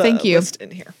the list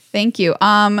in here. Thank you.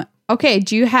 Okay,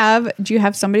 do you have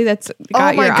somebody that's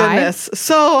got your eye? Oh my goodness.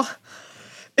 So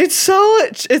it's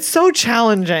so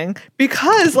challenging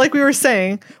because, like we were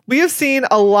saying, we have seen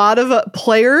a lot of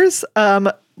players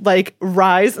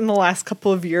rise in the last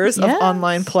couple of years of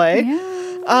online play.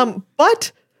 Yeah.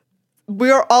 But we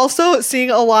are also seeing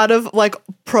a lot of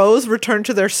pros return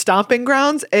to their stomping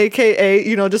grounds, aka,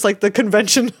 just like the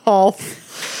convention hall,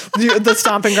 the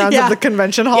stomping grounds of the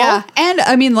convention hall. Yeah. And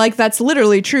I mean, that's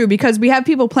literally true because we have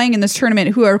people playing in this tournament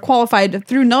who are qualified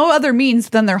through no other means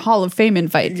than their Hall of Fame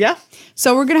invite. Yeah.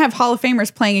 So we're going to have Hall of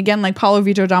Famers playing again, like Paulo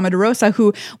Vitor Damadurosa,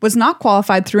 who was not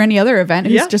qualified through any other event,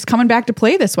 who's just coming back to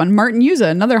play this one. Martin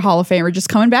Yuza, another Hall of Famer, just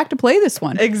coming back to play this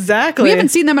one. Exactly. We haven't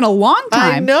seen them in a long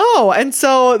time. I know. And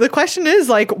so the question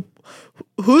is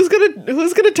who's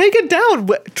gonna take it down?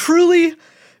 Truly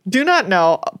do not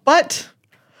know. But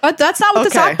that's not what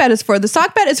the sock bet is for. The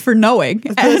sock bet is for knowing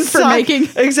and for making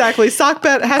exactly sock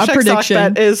bet. Hashtag sock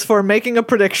bet is for making a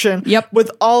prediction. Yep. With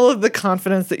all of the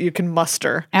confidence that you can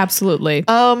muster. Absolutely.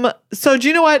 So do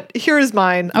you know what? Here is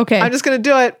mine. Okay. I'm just gonna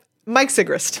do it. Mike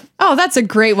Sigrist. Oh, that's a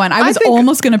great one. I was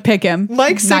almost gonna pick him.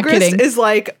 Mike Sigrist is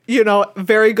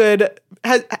very good.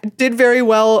 Did very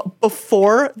well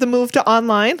before the move to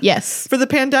online. Yes. For the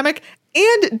pandemic.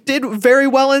 And did very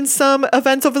well in some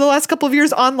events over the last couple of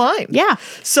years online. Yeah.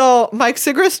 So Mike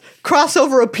Sigrist,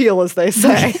 crossover appeal, as they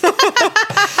say.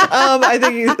 I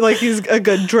think he's a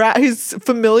good draft. He's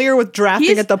familiar with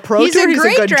drafting at the Pro Tour. He's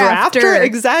a good drafter.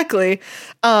 Exactly.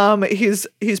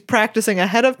 He's practicing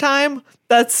ahead of time.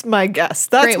 That's my guess.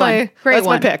 That's Great one. that's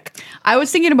my pick. I was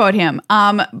thinking about him,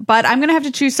 but I'm going to have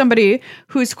to choose somebody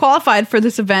who's qualified for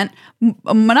this event.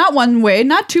 Not one way,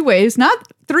 not two ways, not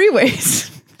three ways.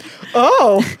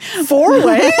 Oh, 4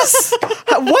 ways?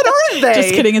 What are they?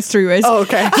 Just kidding. It's 3 ways. Oh,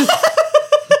 okay.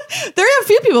 There are a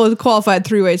few people who qualified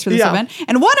 3 ways for this event.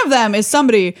 And one of them is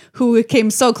somebody who came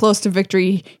so close to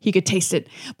victory, he could taste it,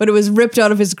 but it was ripped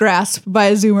out of his grasp by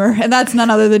a Zoomer. And that's none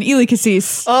other than Ely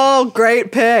Cassis. Oh,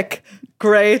 great pick.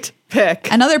 Great pick.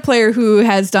 Another player who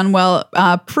has done well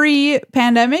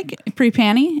pre-pandemic,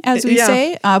 pre-panny, as we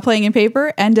say, playing in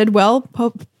paper, and did well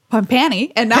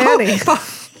panny. And now...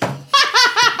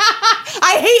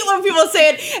 I hate when people say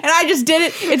it, and I just did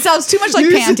it. It sounds too much like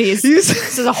panties.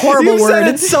 This is a horrible word. Said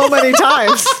it so many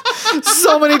times.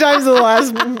 So many times in the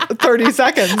last 30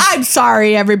 seconds. I'm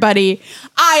sorry, everybody.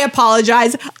 I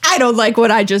apologize. I don't like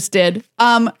what I just did.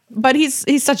 But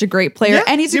he's such a great player,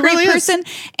 and he's a great person,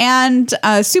 and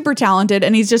super talented,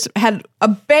 and he's just had a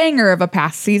banger of a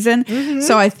past season. Mm-hmm.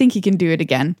 So I think he can do it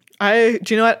again. Do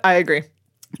you know what? I agree.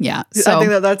 Yeah. So I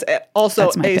think that's also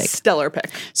a stellar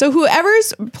pick. So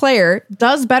whoever's player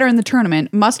does better in the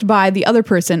tournament must buy the other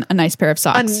person a nice pair of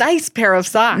socks. A nice pair of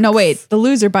socks. No, wait. The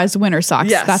loser buys the winner socks.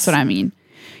 Yes. That's what I mean.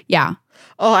 Yeah.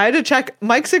 Oh, I had to check.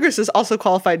 Mike Sigris is also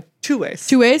qualified 2 ways.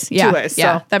 2 ways? Yeah. 2 ways.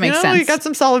 Yeah, so, that makes sense. We got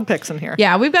some solid picks in here.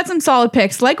 Yeah, we've got some solid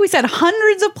picks. Like we said,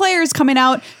 hundreds of players coming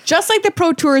out, just like the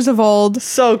Pro Tours of old.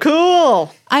 So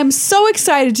cool. I'm so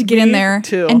excited to get in there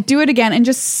too. And do it again and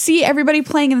just see everybody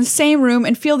playing in the same room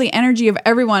and feel the energy of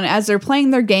everyone as they're playing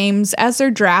their games, as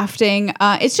they're drafting.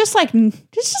 It's just like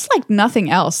nothing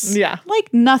else. Yeah.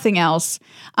 Like nothing else.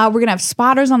 We're going to have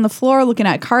spotters on the floor looking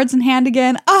at cards in hand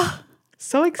again.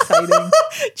 So exciting.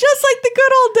 Just like the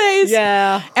good old days.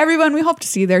 Yeah. Everyone, we hope to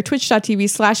see you there.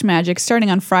 Twitch.tv/magic starting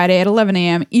on Friday at 11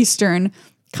 a.m. Eastern.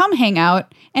 Come hang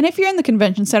out. And if you're in the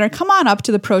convention center, come on up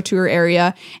to the Pro Tour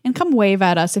area and come wave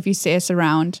at us if you see us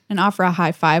around and offer a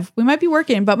high five. We might be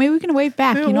working, but maybe we can wave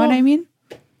back. You know what I mean?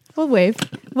 We'll wave.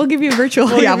 We'll give you a virtual.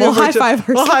 We'll high five ourselves.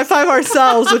 We'll high five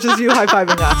ourselves, which is you high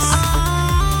fiving us.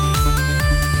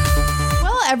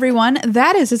 Everyone,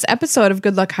 that is this episode of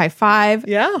Good Luck High Five.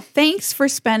 Yeah. Thanks for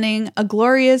spending a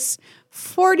glorious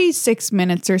 46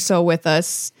 minutes or so with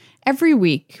us every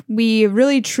week. We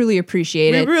really, truly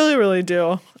appreciate it. We really, really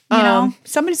do. You know,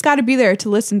 somebody's got to be there to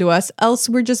listen to us, else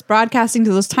we're just broadcasting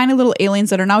to those tiny little aliens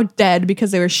that are now dead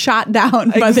because they were shot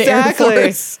down by the Air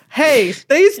Force. Hey,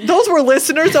 those were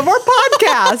listeners of our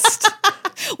podcast.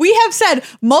 We have said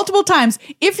multiple times,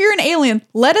 if you're an alien,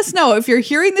 let us know if you're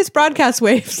hearing this broadcast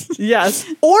waves. Yes.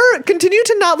 Or continue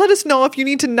to not let us know if you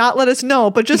need to not let us know,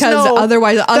 but just because know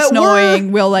otherwise us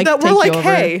knowing will like that take we're like, you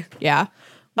over. Hey. Yeah.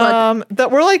 That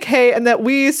we're like, hey, and that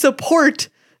we support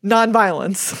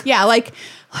nonviolence. Yeah, like,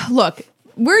 look,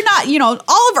 we're not,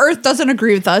 all of Earth doesn't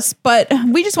agree with us, but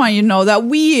we just want you to know that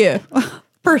we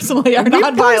personally are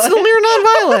nonviolent. Personally are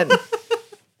nonviolent.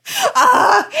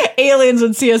 Aliens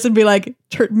would see us and be like,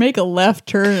 make a left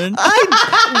turn. Do you know what?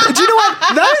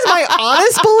 That is my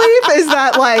honest belief, is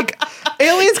that like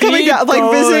aliens coming down,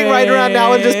 like visiting right around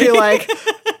now and just be like,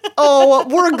 oh,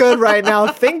 we're good right now.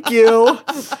 Thank you.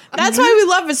 That's why we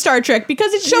love Star Trek,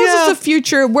 because it shows us a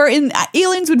future wherein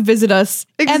aliens would visit us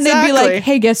and they'd be like,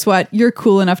 hey, guess what? You're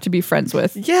cool enough to be friends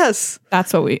with. Yes.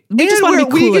 That's what we just want to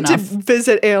be cool enough. We get to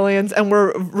visit aliens and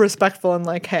we're respectful and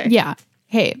like, hey. Yeah.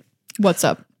 Hey, what's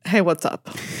up? Hey, what's up?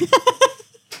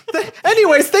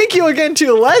 Anyways, thank you again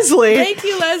to Leslie. Thank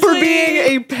you, Leslie, for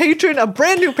being a patron, a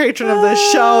brand new patron of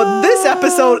this show. This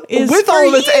episode, with all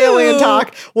of its alien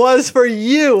talk, was for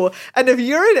you. And if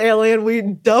you're an alien, we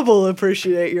double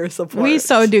appreciate your support. We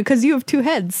so do, because you have 2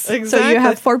 heads. Exactly. So you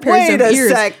have 4 pairs of ears. Wait a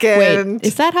second. Wait,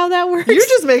 is that how that works? You're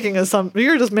just making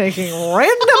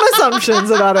random assumptions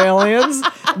about aliens,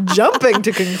 jumping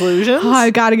to conclusions. Oh,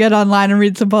 I gotta get online and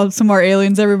read some more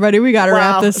aliens, everybody. We gotta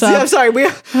wrap this up. I'm sorry.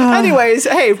 Anyways,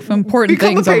 hey, important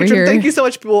things over here. Thank you so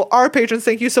much, people. Our patrons.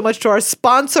 Thank you so much to our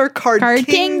sponsor, Card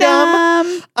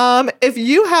Kingdom. If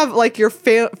you have like your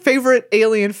favorite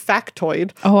alien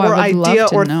factoid or idea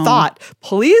or thought,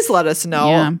 please let us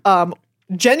know. Yeah.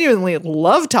 Genuinely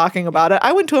love talking about it.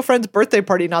 I went to a friend's birthday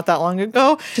party not that long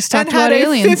ago and had a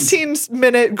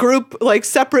 15-minute group, like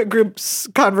separate groups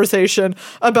conversation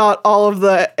about all of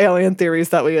the alien theories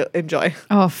that we enjoy.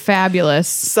 Oh, fabulous.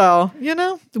 So,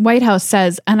 The White House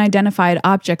says unidentified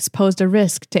objects posed a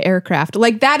risk to aircraft.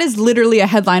 Like, that is literally a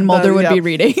headline Mulder would be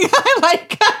reading.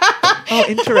 Oh,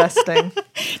 interesting.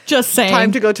 Just saying.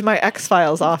 Time to go to my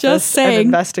X-Files office and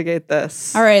investigate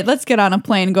this. All right, let's get on a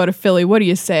plane and go to Philly. What do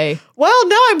you say? Well,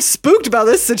 now I'm spooked about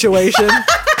this situation.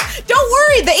 Don't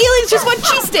worry. The aliens just want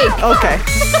cheesesteak.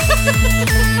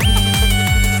 Okay.